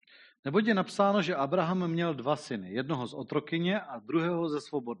 Neboť je napsáno, že Abraham měl dva syny, jednoho z otrokyně a druhého ze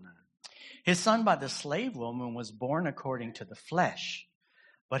svobodné. His son by the slave woman was born according to the flesh,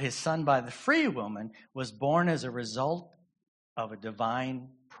 but his son by the free woman was born as a result of a divine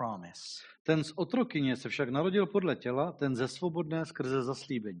promise. Ten z otrokyně se však narodil podle těla, ten ze svobodné skrze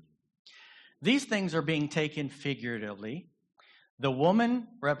zaslíbení. These things are being taken figuratively. The women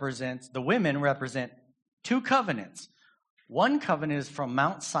represent two covenants. One covenant is from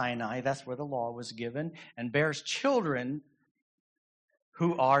Mount Sinai, that's where the law was given, and bears children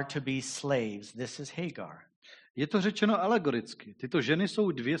who are to be slaves. This is Hagar. Je to řečeno alegoricky. Tyto ženy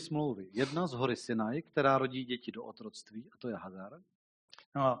jsou dvě smlouvy. Jedna z hory Sinai, která rodí děti do otroctví, a to je Hagar.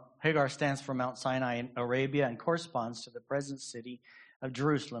 Now, Hagar stands for Mount Sinai in Arabia and corresponds to the present city of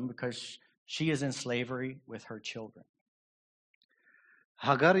Jerusalem because she is in slavery with her children.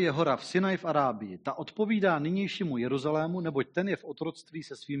 Hagar je hora v Sinai v Arábii. Ta odpovídá nynějšímu Jeruzalému, neboť ten je v otroctví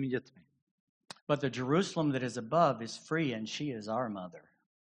se svými dětmi. But the Jerusalem that is above is free and she is our mother.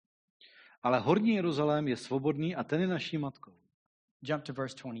 Ale horní Jeruzalém je svobodný a ten je naší matkou. Jump to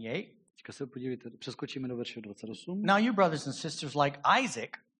verse 28. Teďka se podívejte, přeskočíme do verše 28. Now you brothers and sisters like Isaac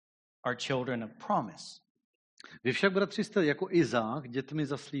are children of promise. Vy však, bratři, jste jako Izák, dětmi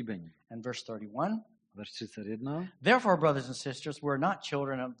zaslíbení. And verse 31. Verš 31. Therefore, brothers and sisters, we're not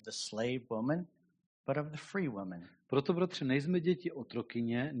children of the slave woman, but of the free woman. Proto, bratři, nejsme děti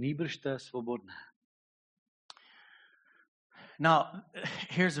otrokyně, nýbrž té svobodné. Now,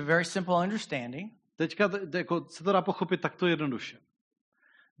 here's a very simple understanding. Teďka jako se to dá pochopit takto jednoduše.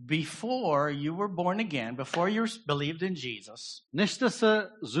 Before you were born again, before you believed in Jesus, Než jste se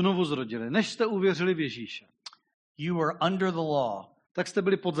znovu zrodili, než jste uvěřili v Ježíše, you were under the law. tak jste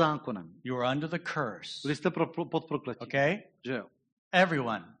byli pod zákonem. You were under the curse. Byli jste pod prokletím. Okay? Že jo?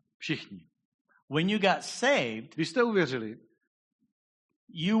 Everyone. Všichni. When you got saved, Když jste uvěřili,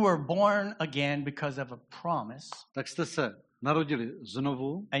 you were born again because of a promise, tak jste se narodili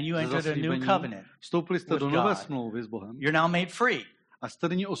znovu and you ze entered a new zaslíbení, covenant. vstoupili jste with do nové God. smlouvy s Bohem You're now made free. a jste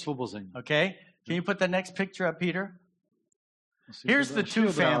nyní osvobození. Okay? Can you put the next picture up, Peter? Musím Here's to the další two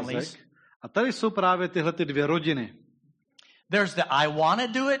obrázek. families. A tady jsou právě tyhle ty dvě rodiny. There's the I want to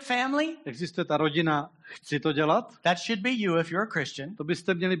do it family. Existuje ta rodina, chci to dělat, That should be you if you're a Christian. to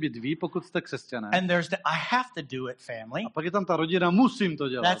byste měli být vy, pokud jste křesťané. And there's the I have to do it family. A pak je tam ta rodina, musím to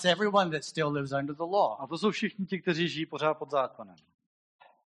dělat. That's everyone that still lives under the law. A to jsou všichni ti, kteří žijí pořád pod zákonem.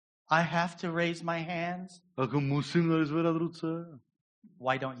 I have to raise my hands. Jako musím tady zvedat ruce.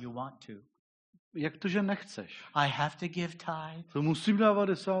 Why don't you want to? Jak to, že nechceš? I have to give tithe. To musím dávat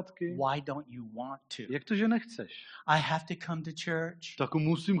desátky. Why don't you want to? Jak to, že nechceš? I have to come to church. Tak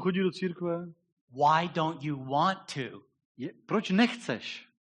musím chodit do církve. Why don't you want to? Proč nechceš?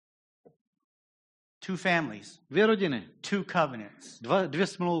 Two families, Dvě rodiny, two covenants. dvě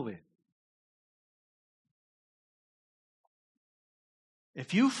smlouvy.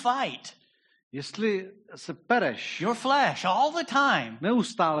 If you fight Jestli se pereš your flesh all the time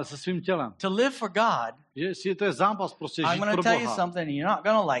neustále se svým tělem, to live for God, že to je zápas prostě I'm žít going pro to tell you Boha, something and you're not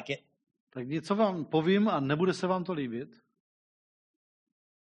going to like it. tak něco vám povím a nebude se vám to líbit.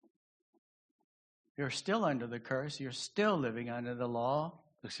 You're still under the curse. You're still living under the law.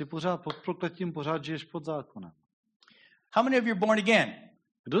 Tak si pořád pod prokletím, pořád žiješ pod zákonem. How many of you are born again?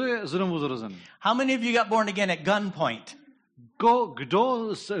 Kdo je znovu zrozený? How many of you got born again at gunpoint?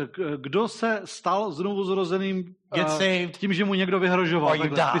 Kdo se stal znovu zrozeným Get saved, tím, že mu někdo vyhrožoval or you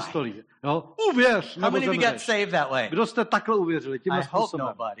takhle z die. pistolí? Jo? Uvěř, How nebo many of you got zemřeš. saved that way? Kdo jste takhle uvěřili tímhle I hope způsobem?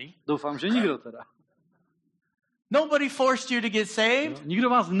 nobody. Doufám, že nikdo teda. Nobody forced you to get saved. Jo? Nikdo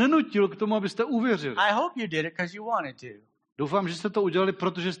vás nenutil k tomu, abyste uvěřili. I hope you did it because you wanted to. Doufám, že jste to udělali,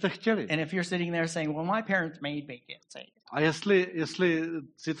 protože jste chtěli. And if you're sitting there saying, well, my parents made me get saved. A jestli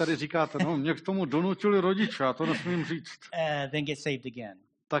si tady říkáte, no, mě k tomu donutili rodiče, já to nesmím říct, Then get saved again.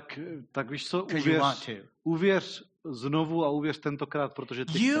 tak víš co, Because you want to. uvěř znovu a uvěř tentokrát, protože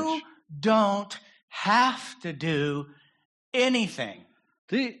ty You chceš. don't have to do anything.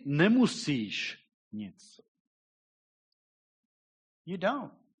 Ty nemusíš nic. You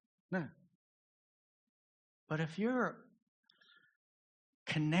don't. Ne. But if you're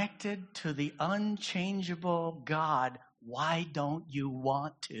connected to the unchangeable God, why don't you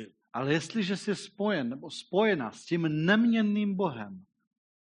want to? Ale jestliže jsi spojen nebo spojena s tím neměnným Bohem,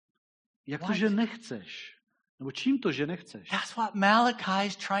 jak to, že nechceš? Nebo čím to, že nechceš? That's what Malachi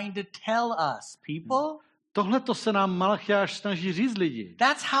is trying to tell us, people. Tohle to se nám Malachiáš snaží říct lidi.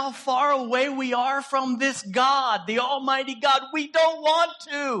 That's how far away we are from this God, the Almighty God. We don't want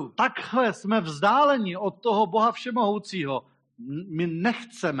to. Takhle jsme vzdáleni od toho Boha všemohoucího. My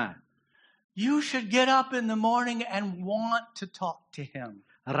nechceme. You should get up in the morning and want to talk to him.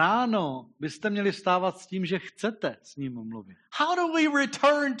 Ráno byste měli vstávat s tím, že chcete s ním mluvit. How do we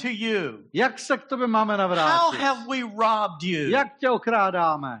return to you? Jak se k tobě máme How navrátit? have we robbed you? Jak tě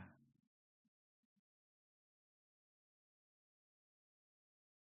okrádáme?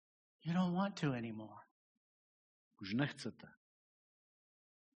 You don't want to anymore. Už nechcete.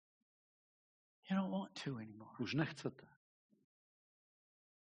 You don't want to anymore. Už nechcete.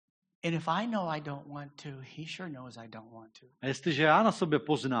 And if I know I don't want to, he sure knows I don't want to. A jestliže já na sobě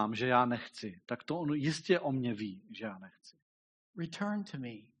poznám, že já nechci, tak to on jistě o mě ví, že já nechci. Return to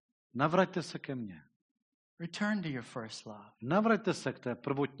me. Navraťte se ke mně. Return to your first love. Navraťte se k té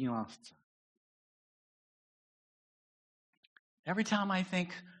prvotní lásce. Every time I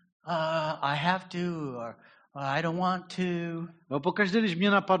think, I have to, or I don't want to, No, pokaždé, když mě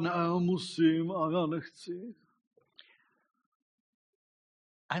napadne, musím a já nechci,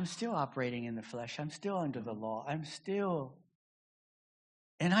 I'm still operating in the flesh. I'm still under the law. I'm still,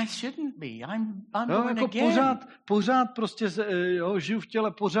 and I shouldn't be. I'm born jako again. pořád prostě žiju v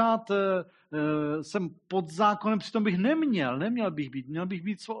těle, pořád jsem pod zákonem, přitom bych neměl bych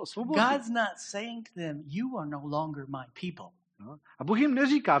být svobodný. God's not saying to them, you are no longer my people. No? A Bůh jim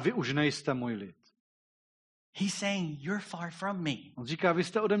neříká, vy už nejste můj lid. He's saying, you're far from me. On říká, vy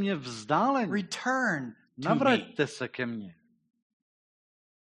jste ode mě vzdáleni. Return to me. Navraťte se ke mně.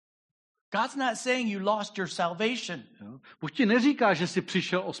 God's not saying you lost your salvation. Jo? Bůh ti neříká, že jsi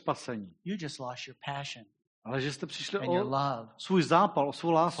přišel o spasení, You just lost your passion ale že jste přišli and your o love svůj zápal, o svou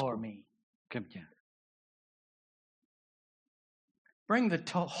for lásku me. ke mně. Bring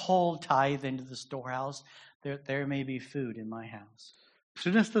the whole tithe into the storehouse. There may be food in my house.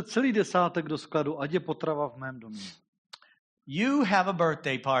 Přineste celý desátek do skladu, ať je potrava v mém domě. You have a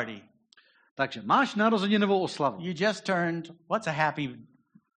birthday party. Takže máš narozeninovou oslavu. You just turned, what's a happy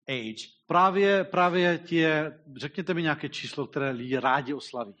age? Právě ti je, řekněte mi nějaké číslo, které lidi rádi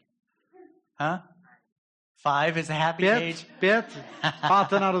oslaví. Huh? 5 is a happy age? 5,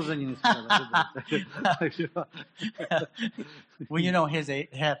 páté narozeniny. Well, you know his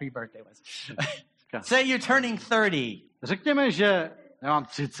happy birthday was. Say you're turning 30. Řekněme, že já mám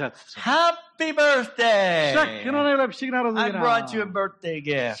 30. Happy birthday! Všechno nejlepší k I narozeninám. brought you a birthday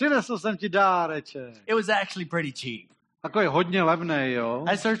gift. Přinesl jsem ti dáreček. It was actually pretty cheap. Takový hodně levnej, jo.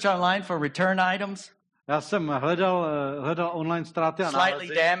 I searched online for return items, Já jsem hledal online ztráty a slightly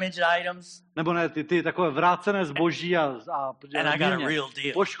nálezy. damaged items, Nebo ne, ty takové vrácené zboží a and I got a real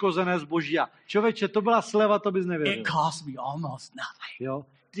deal. poškozené zboží. A člověče, to byla sleva, to bys nevěřil. It cost me almost nothing. Jo.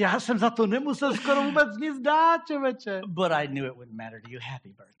 Já jsem za to nemusel skoro vůbec nic dát, člověče. But I knew it wouldn't matter to you. Happy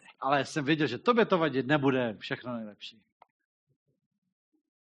birthday. Ale jsem věděl, že tobě to vadit nebude. Všechno nejlepší.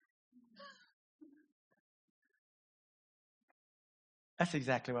 That's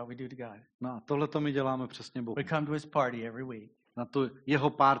exactly what we do to God. No a tohle to my děláme přesně Bohu. We come to his party every week Na tu jeho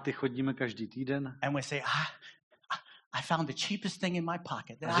párty chodíme každý týden. and we say, I found the cheapest thing in my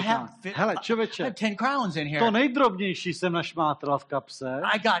pocket. A I říkám, hele, I člověče, have 10 crowns in to here. nejdrobnější jsem našmátral v kapse.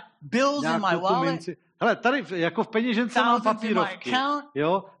 I got bills in my Nějakou tu wallet, minci. Hele, tady jako v peněžence mám thousands in my papírovky. account,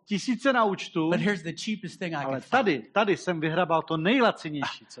 Jo, tisíce na účtu. but here's the cheapest thing I Ale could find. tady jsem vyhrabal to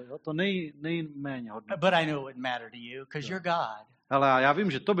nejlacinější, co, jo? To nejméně hodné. But I knew it wouldn't matter to you because you're God. Ale já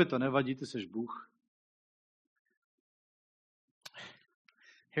vím, že tobě to nevadí, ty seš Bůh.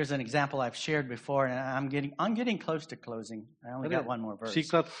 Here's an example I've shared before, and I'm getting close to closing. I only got one more verse.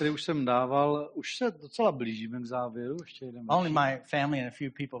 Příklad, který už jsem dával, už se docela blížíme k závěru. Ještě jeden Only verš. my family and a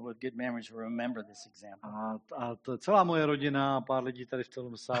few people with good memories will remember this example. A to celá moje rodina a pár lidí tady v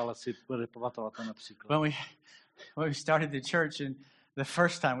tom sále si bude pamatovat ten příklad. When we started the church, and the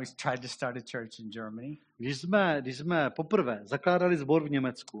first time we tried to start a church in Germany, Když jsme poprvé zakládali sbor v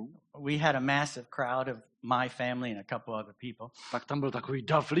Německu, we had a massive crowd of my family and a couple other people. tak tam byl takový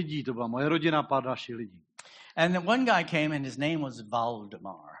dav lidí, to byla moje rodina a pár dalších lidí. And then one guy came, and his name was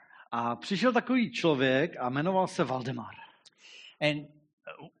Valdemar. A přišel takový člověk a jmenoval se Valdemar. And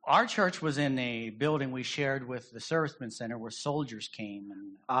our church was in a building we shared with the Servicemen Center where soldiers came.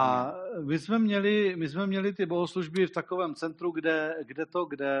 A my jsme měli ty bohoslužby v takovém centru,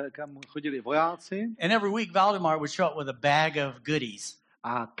 kam chodili vojáci. And every week Valdemar would show up with a bag of goodies.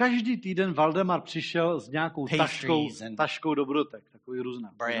 A každý týden Valdemar přišel s nějakou taškou dobrotek, takový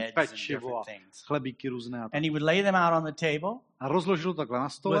různé. Pečivo a chlebíky různé. And he would lay them out on the table. A rozložil takhle na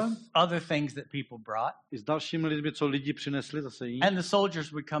stole. With other things that people brought. I s dalšími lidmi, co lidi přinesli zase jí. And the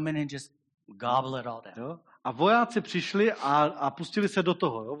soldiers would come in and just gobble it all down. Jo? A vojáci přišli a pustili se do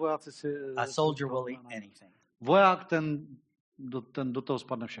toho. Jo? Vojáci si, a soldier will eat anything. Voják ten do toho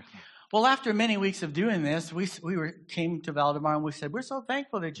spadne všechno. Well, after many weeks of doing this, came to Valdemar and we said, we're so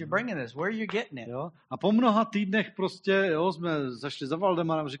thankful that you're bringing this. Where are you getting it? Jo? A po mnoha týdnech prostě jsme zašli za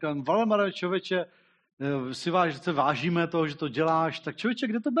Valdemarem a říkali, Valdemare, člověče, se vážíme toho, že to děláš, tak člověče,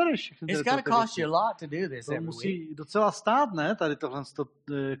 kde to bereš? It's got to cost you a lot to do this to every musí week. docela stát, ne? Tady tohle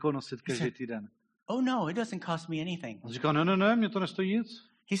jako nosit každý týden. Oh no, it doesn't cost me anything. On říkal, ne, mě to nestojí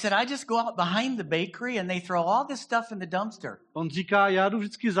nic. He said, I just go out behind the bakery and they throw all this stuff in the dumpster. On říká, já jdu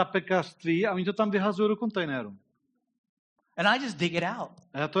vždycky za pekařství a oni to tam vyhazují do kontejneru. And I just dig it out.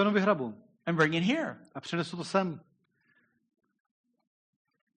 A já to jenom vyhrabu. And bring it here. A přinesu to sem.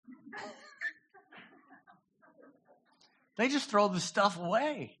 They just throw the stuff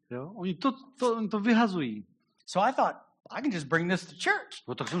away. Jo? Oni to vyhazují. So I thought, I can just bring this to church.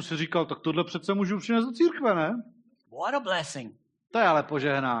 No tak jsem si říkal, tak tohle přece můžu přinést do církve, ne? What a blessing. To je ale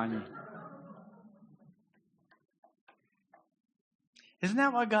požehnání. Isn't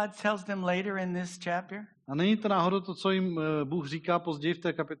that what God tells them later in this chapter? A není to náhodou to, co jim Bůh říká později v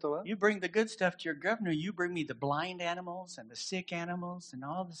té kapitole? You bring the good stuff to your governor, you bring me the blind animals and the sick animals and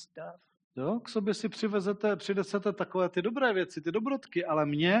all the stuff. Jo, k sobě si přinesete takové ty dobré věci, ty dobrotky, ale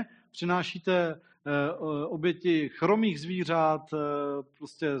mně přinášíte oběti chromých zvířat,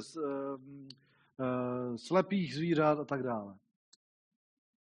 prostě slepých zvířat a tak dále.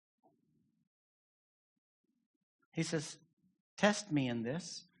 He says, test me in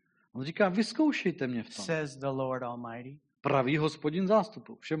this. On říká, vyzkoušejte mě v tom. Says the Lord Almighty. Pravý Hospodin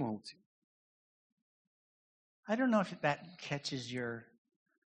zástupu, všemohoucí. I don't know if that catches your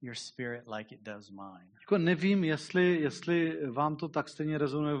spirit like it does mine. Jako nevím, jestli vám to tak stejně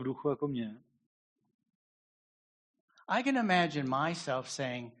rezonuje v duchu jako mě. I can imagine myself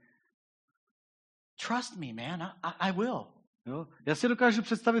saying, trust me, man, I will. Jo? Já si dokážu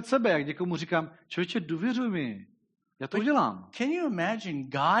představit sebe, jak někomu říkám, člověče, důvěřuj mi, já to udělám. Can you imagine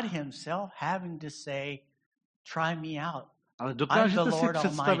God himself having to say, try me out? Ale dokážete si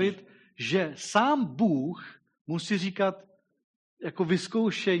představit, že sám Bůh musí říkat, jako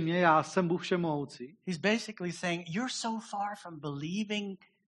vyzkoušej mě, já jsem Bůh všemohoucí. He's basically saying, you're so far from believing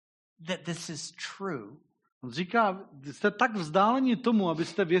that this is true. On říká, jste tak vzdáleni tomu,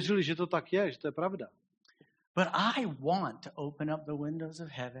 abyste věřili, že to tak je, že to je pravda. But I want to open up the windows of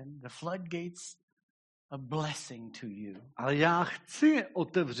heaven, the floodgates of blessing to you. Ale já chci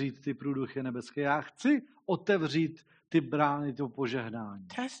otevřít ty průduchy nebeské, já chci otevřít ty brány toho požehnání.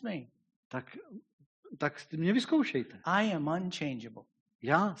 Test me. Tak mě vyzkoušejte. I am unchangeable.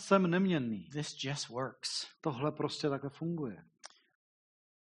 Já jsem neměnný. This just works. Tohle prostě takhle funguje.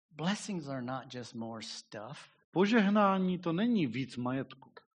 Blessings are not just more stuff. Požehnání to není víc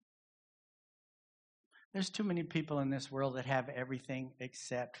majetku. There's too many people in this world that have everything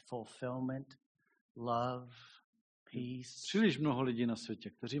except fulfillment, love, peace. Příliš mnoho lidí na světě,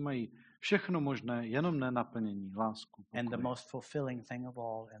 kteří mají všechno možné, jenom nenaplnění, lásku, pokoj. And the most fulfilling thing of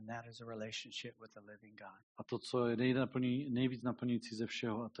all, and that is a relationship with the living God. A to, co je nejvíc naplňující ze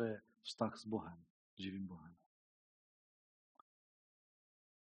všeho, a to je vztah s Bohem, živým Bohem.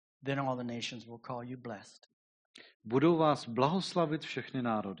 Then all the nations will call you blessed. Budou vás blahoslavit všechny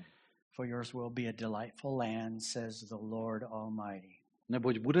národy. For yours will be a delightful land, says the Lord Almighty.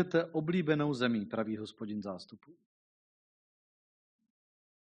 Neboť budete oblíbenou zemí, pravý Hospodin zástupu.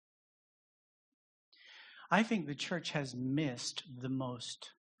 I think the church has missed the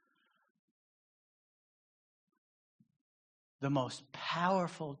most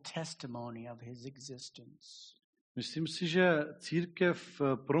powerful testimony of his existence. Myslím si, že církev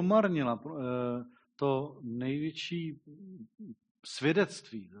promarnila to největší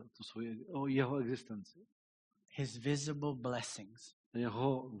svědectví o jeho existenci. His visible blessings.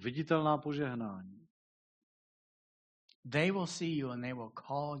 Jeho viditelná požehnání. They will see you and they will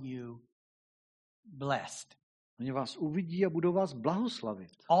call you blessed. Oni vás uvidí a budou vás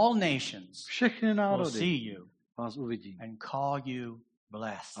blahoslavit. All nations všechny národy will see you vás uvidí and call you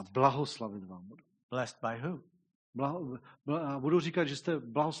blessed. A blahoslavit vám budou. Blessed by who? Budou říkat, že jste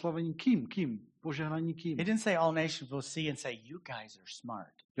blahoslavení kým? Požehnaní kým? He didn't say all nations will see and say, you guys are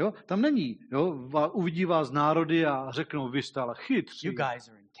smart. Jo, tam není. Jo, uvidí vás národy a řeknou, vy jste ale chytří. You guys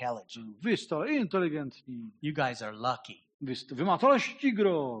are intelligent. Vy jste ale inteligentní. You guys are lucky. Vy máte ale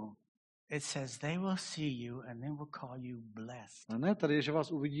štígro. It says they will see you and they will call you blessed. Ale ne, tady je, že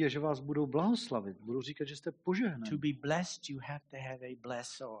vás uvidí a že vás budou blahoslavit. Budou říkat, že jste To požehnaní. be blessed, you have to have a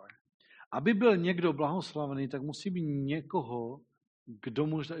blessor. Aby byl někdo blahoslavený, tak musí být někoho, kdo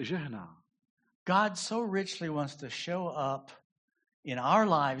mu žehná. God so richly wants to show up in our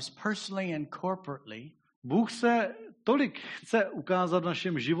lives personally and corporately. Bůh se tolik chce ukázat v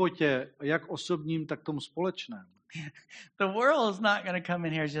našem životě, jak osobním, tak tom společném. The world is not going to come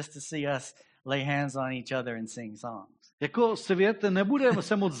in here just to see us lay hands on each other and sing songs. Jako svět nebude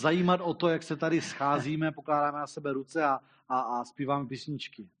se moc zajímat o to, jak se tady scházíme, pokládáme na sebe ruce a zpíváme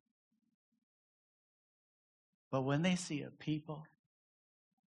písničky. But when they see a people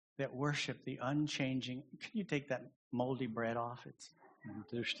that worship the unchanging, can you take that moldy bread off?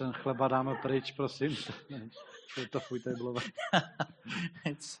 Teď už ten chleba dáme pryč, prosím. To fuj, to bylo.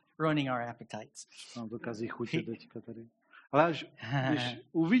 It's ruining our appetites. Nám to kazí chutě teďka tady. Ale až, když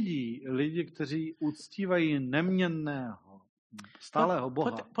uvidí lidi, kteří uctívají neměnného, stálého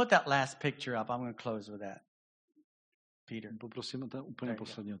Boha. Put that last picture up. I'm going to close with that. Peter. Poprosím ten úplně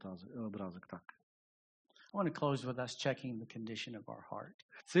poslední obrázek. Tak. I want to close with us checking the condition of our heart.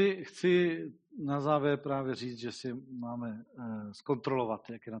 Chci na závěr právě říct, že si máme zkontrolovat,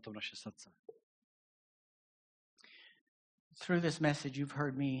 jak je na tom naše srdce. Through this message, you've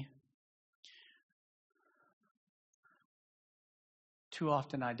heard me too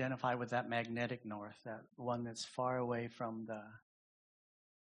often identify with that magnetic north, that one that's far away from the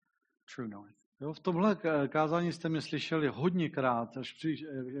true north. Jo, v tomhle kázání jste mě slyšeli hodněkrát, až příliš,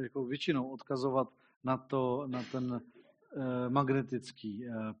 jako většinou odkazovat na ten magnetický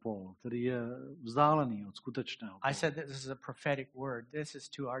pól, který je vzdálený od skutečného pólu. I said that this is a prophetic word. This is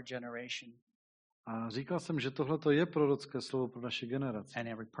to our generation. A říkal jsem, že tohle je prorocké slovo pro naši generaci. And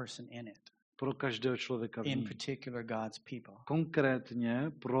every person in it. Pro každého člověka v ní. In particular God's people.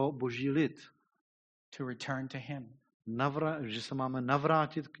 Konkrétně pro Boží lid. To return to him. Že se máme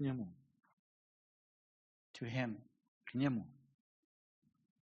navrátit k němu. To him. K němu.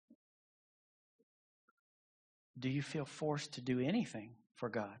 Do you feel forced to do anything for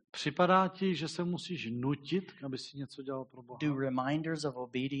God? Připadá ti, že se musíš nutit, aby si něco dělal pro Boha? Do reminders of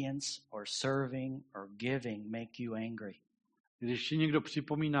obedience or serving or giving make you angry? Když ti někdo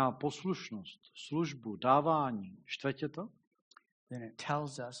připomíná poslušnost, službu, dávání, štve tě to? Then it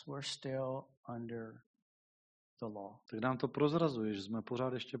tells us we're still under the law. Tak nám to prozrazuje, že jsme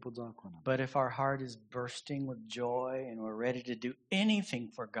pořád ještě pod zákonem. But if our heart is bursting with joy and we're ready to do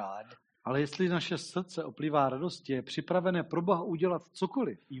anything for God, ale jestli naše srdce oplývá radosti, je připravené pro Boha udělat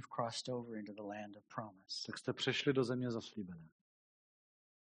cokoliv, you've crossed over into the land of promise. Tak jste přešli do země zaslíbené.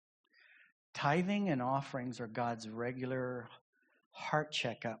 Tithing and offerings are God's regular heart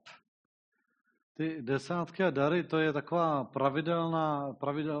check-up. Ty desátky a dary, to je taková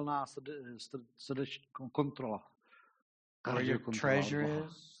pravidelná srdeční kontrola. Where your treasure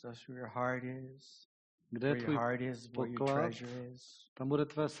is, that's where your heart is. Kde je tvůj poklad, tam bude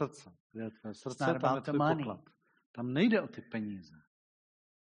tvé srdce. Kde je tvé srdce, tam je tvůj poklad. Tam nejde o ty peníze.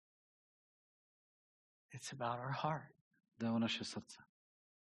 It's about our heart. Jde o naše srdce.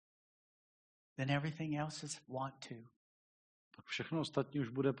 Then everything else is want to. Tak všechno ostatní už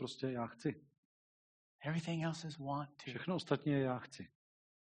bude prostě já chci. Everything else is want to. Všechno ostatní je já chci.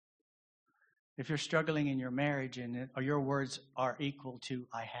 If you're struggling in your marriage and your words are equal to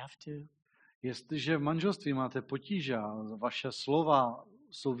I have to. Jestliže v manželství máte potíže a vaše slova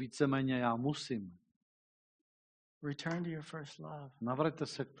jsou víceméně já musím. Return to your first love. Navraťte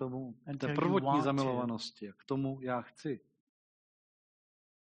se k tomu, té prvotní zamilovanosti, k tomu já chci.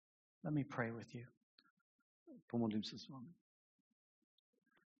 Let me pray with you. Pomodlím se s vámi.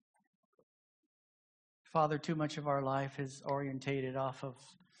 Father, too much of our life is orientated off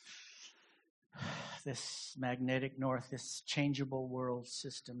of this magnetic north, this changeable world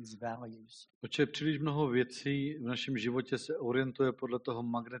system's values. Oče, příliš mnoho věcí v našem životě se orientuje podle toho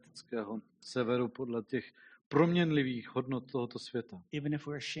magnetického severu, podle těch proměnlivých hodnot tohoto světa. Even if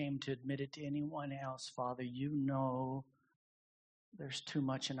we're ashamed to admit it to anyone else, Father, you know there's too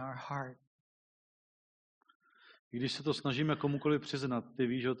much in our heart. Když se to snažíme komukoliv přiznat, ty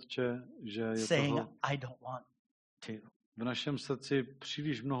víš, Otče, že je toho I don't want to. V našem srdci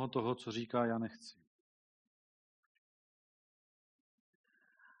příliš mnoho toho, co říká já nechci.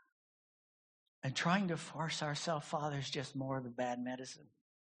 And trying to force ourselves, Father, is just more of the bad medicine.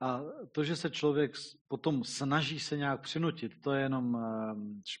 A to, že se člověk potom snaží se nějak přinutit, to je jenom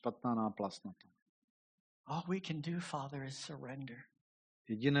špatná náplast na to. All we can do, Father, is surrender.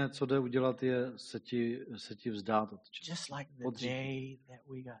 Jediné, co jde udělat, je se ti vzdát. Just like the day that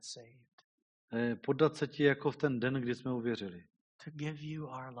we got saved. Poddat se ti jako v ten den, kdy jsme uvěřili. To give you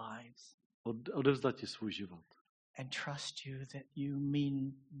our lives. odevzdat ti svůj život. And trust you that you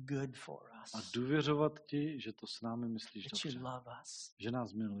mean good for A us. důvěřovat ti, že to s námi myslíš That you dobře. love us. Že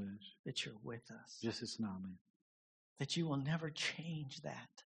nás miluješ. That you're with us. Že jsi s námi. That you will never change that.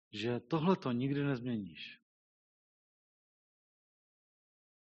 Že tohle to nikdy nezměníš.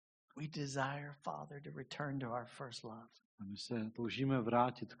 We desire, Father, to return to our first love. A my se toužíme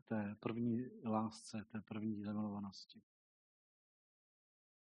vrátit k té první lásce, té první zamilovanosti.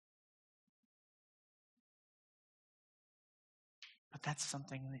 But that's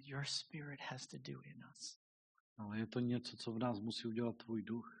something that your Spirit has to do in us. Ale je to něco, co v nás musí udělat tvůj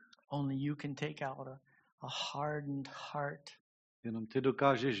duch. Only you can take out a hardened heart Jenom ty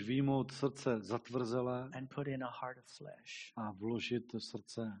dokážeš vyjmout srdce zatvrzelé and put in a heart of flesh. a vložit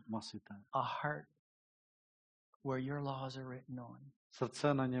srdce masité. A heart where your laws are written on.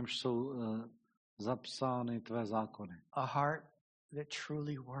 Srdce, na němž jsou zapsány tvé zákony. A heart that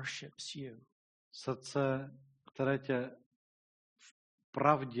truly worships you. Srdce, které tě v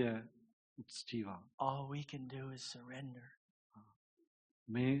pravdě uctívá. All we can do is surrender.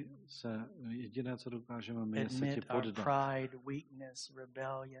 Jediné, co dokážeme, je se ti Admit our poddat. pride, weakness,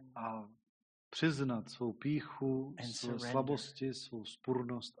 rebellion, A přiznat svou pýchu, and své surrender. slabosti, svou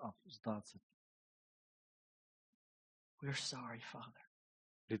spurnost a vzdát se. We're sorry, Father,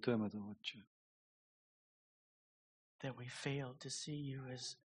 Litujeme to, Otče, that we failed to see you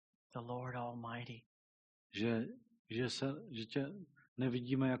as the Lord Almighty. že tě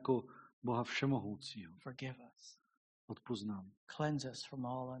nevidíme jako Boha všemohoucího. Forgive us. Odpusť nám. Cleanse us from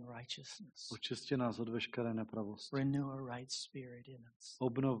all unrighteousness. Očisti nás od veškeré nepravosti. Renew a right spirit in us.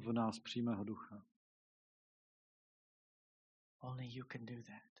 Obnov v nás přímého ducha. Only you can do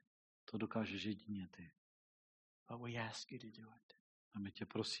that. To dokážeš jedině ty. But we ask you to do it A my tě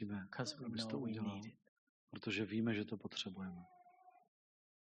prosíme, because we abys to know we udělal, need it. protože víme, že to potřebujeme.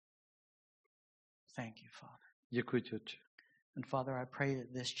 Thank you, Father. Děkuji ti, Otče. And Father, I pray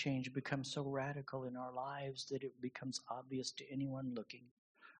that this change becomes so radical in our lives that it becomes obvious to anyone looking.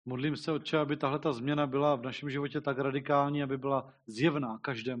 Modlím se, Otče, aby tahleta změna byla v našem životě tak radikální, aby byla zjevná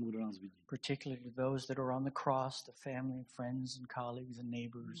každému, kdo nás vidí. Particularly to those that are on the cross, the family, friends, and colleagues and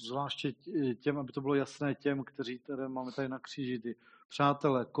neighbors. Zvláště těm, aby to bylo jasné těm, kteří tady máme tady na kříži, ty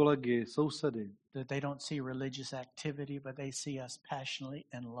přátelé, kolegy, sousedy. That they don't see religious activity, but they see us passionately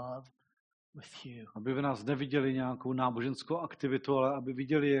in love with you. Aby v nás neviděli nějakou náboženskou aktivitu, ale aby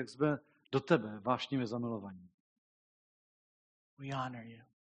viděli, jak jsme do tebe vášnivě zamilovaní. We honor you.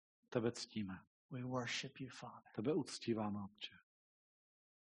 Tebe ctíme. We worship you, Father. Tebe uctíváme, Otče.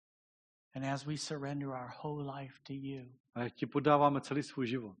 And as we surrender our whole life to you, A jak ti podáváme celý svůj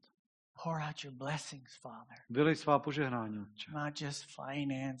život. pour out your blessings, Father. Vylej svá požehnání, Otče. Not just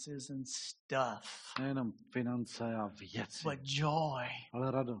finances and stuff, Nejenom finance a věci, but joy.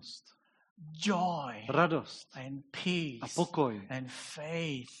 ale radost. Joy Radost and a peace pokoj and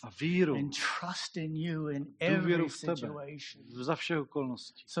faith a víru and trust in you in důvěru every v tebe situation, za všech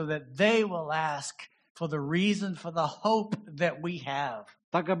okolností. so that they will ask for the reason for the hope that we have.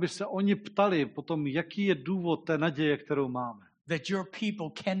 Tak, aby se oni ptali potom, jaký je důvod té naděje, kterou máme. That your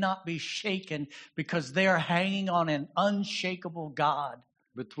people cannot be shaken because they are hanging on an unshakable God.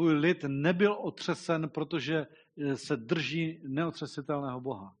 Aby tvůj lid nebyl otřesen, protože se drží neotřesitelného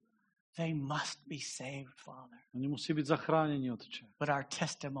Boha. They must be saved, Father. Oni musí být zachráněni, Otče. But our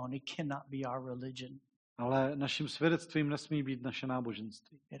testimony cannot be our religion. Ale naším svědectvím nesmí být naše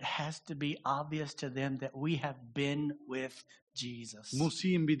náboženství. It has to be obvious to them that we have been with Jesus. Musí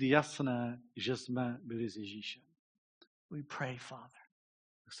jim být jasné, že jsme byli s Ježíšem. We pray, Father,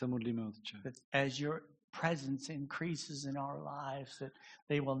 Tak se modlíme, Otče. that as your presence increases in our lives, that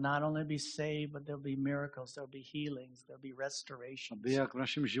they will not only be saved, but there'll be miracles, there'll be healings, there'll be restorations. Aby jak v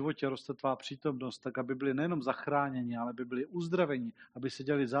našem životě roste tvá přítomnost, tak aby byli nejenom zachráněni, ale aby byli uzdraveni, aby se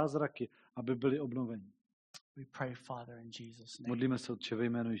děli zázraky, aby byli obnoveni. We pray, Father, in Jesus' name. Modlíme se, Otče, ve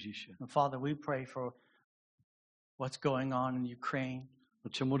jménu Ježíše. And Father, we pray for what's going on in Ukraine.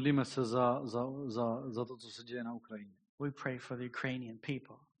 Otče, modlíme se za to, co se děje na Ukrajině. We pray for the Ukrainian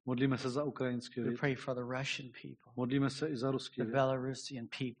people. Modlíme se za ukrajinský We lid. pray for the Russian people, Modlíme se i za ruský the lid. Belarusian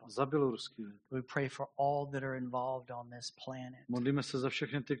people. Za běloruský lid. We pray for all that are involved on this planet. Modlíme se za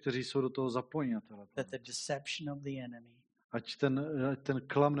všechny ty, kteří jsou do toho zapojeni. That the deception of the enemy, Ať ten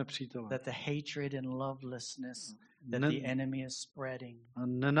klam nepřítele, that the hatred and lovelessness that Ne- the enemy is spreading a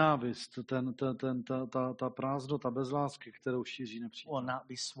nenávist, ta prázdnota bez lásky, kterou šíří will nepřítel. not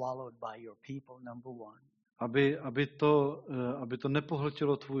be swallowed by your people, number one. Aby to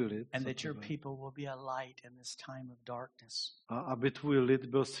nepohltilo tvůj lid. And za that your prvé. people will be a light in this time of darkness A aby tvůj lid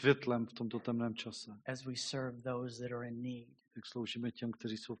byl světlem v tomto temném čase. as we serve those that are in need. jak sloužíme těm,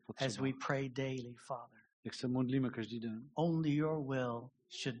 kteří jsou v as potřebách, we pray daily, Father. jak se modlíme každý den. Only your will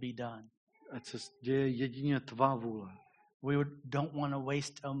should be done. Ať se děje jedině tvá vůle. We don't want to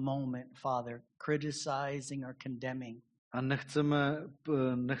waste a moment, Father, criticizing or condemning. A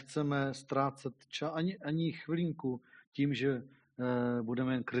nechceme ztrácet ani chvilinku tím, že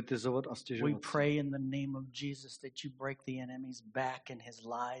budeme jen kritizovat a We stěžovat. pray in the name of Jesus that you break the enemy's back in his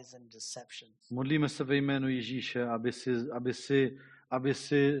lies and deceptions. Modlíme se ve jménu Ježíše, aby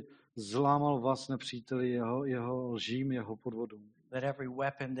si zlámal vás nepříteli jeho lžím, jeho podvodům. That every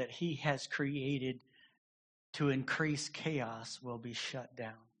weapon that he has created to increase chaos will be shut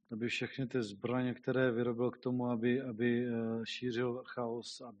down. Aby všechny ty zbraně, které vyrobil k tomu, aby šířil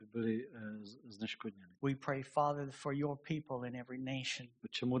chaos, aby byly zneškodněny. We pray, Father, for your people in every nation,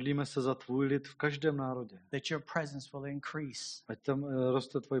 Protože modlíme se za tvůj lid v každém národě. that your presence will increase. Ať tam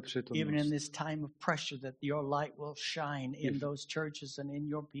roste tvoje Even in přítomnost. this time of pressure, that your light will shine in those churches and in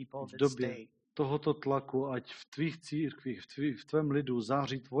your people V that době stay. tohoto tlaku, ať v tvých církvích, v tvém lidu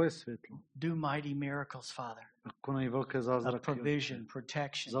září tvoje světlo. Do mighty miracles, Father, A konají velké of zázraky, provision,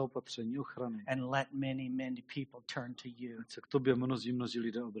 protection, zaopatření, ochrany. and let many, many people turn to you, Ať se k tobě mnozí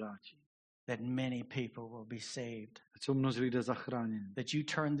lidé obrátí. that many people will be saved, Ať jsou mnozí lidé zachráněni. that you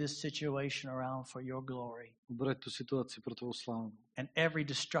turn this situation around for your glory. Obrať tu situaci pro tvou slávu. And every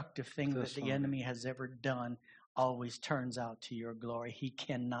destructive thing that the Slava. enemy has ever done always turns out to your glory. He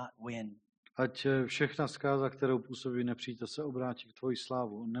cannot win. Ať všechna zkáza, kterou působí nepřítel, se obrátí k tvojí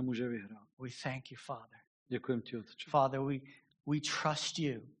slávu. On nemůže vyhrát. We thank you, Father. Děkujem ti, Otče. Father, we trust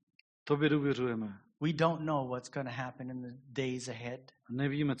you. Tobě důvěřujeme. We don't know what's going to happen in the days ahead, A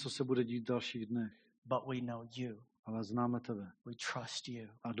nevíme, co se bude dít v dalších dnech, but we know you. ale známe tebe We trust you.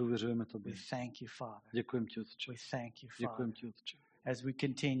 a důvěřujeme We tobě. thank you, Father. Děkujem ti, Otče. We thank you, Děkujem Father. ti, Otče. As we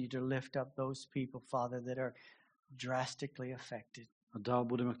continue to lift up those people, Father, that are drastically affected. A dál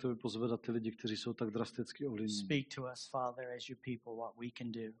budeme k tobě pozvedat ty lidi, kteří jsou tak drasticky ovlivněni. Speak to us, Father, as your people, what we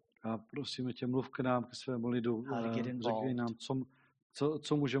can do. A prosíme tě, mluv k nám, ke svému lidu. How to get Řekni involved. nám,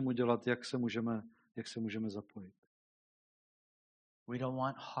 co můžeme udělat, jak se můžeme zapojit. We don't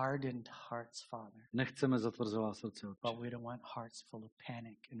want hardened hearts, Father, Nechceme zatvrzelá srdce, but Otče, we don't want hearts full of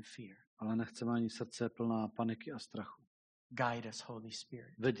panic and fear. ale nechceme ani srdce plná paniky a strachu. Guide us, Holy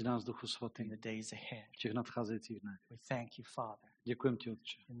Spirit, Veď nás, Duchu in Svatý, the days ahead. v těch nadcházejících dnech. We thank you, Father, Děkujem ti,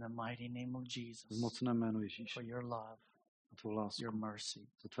 Otče, in the mighty name of v Jesus, mocném jménu Ježíše, for your love, za tvou lásku, your mercy,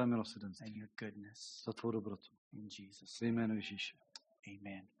 za tvé milosedenství, and your goodness. za tvou dobrotu. In Jesus' Ve jménu Ježíše.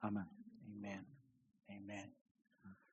 name, amen. Amen. Amen. Amen.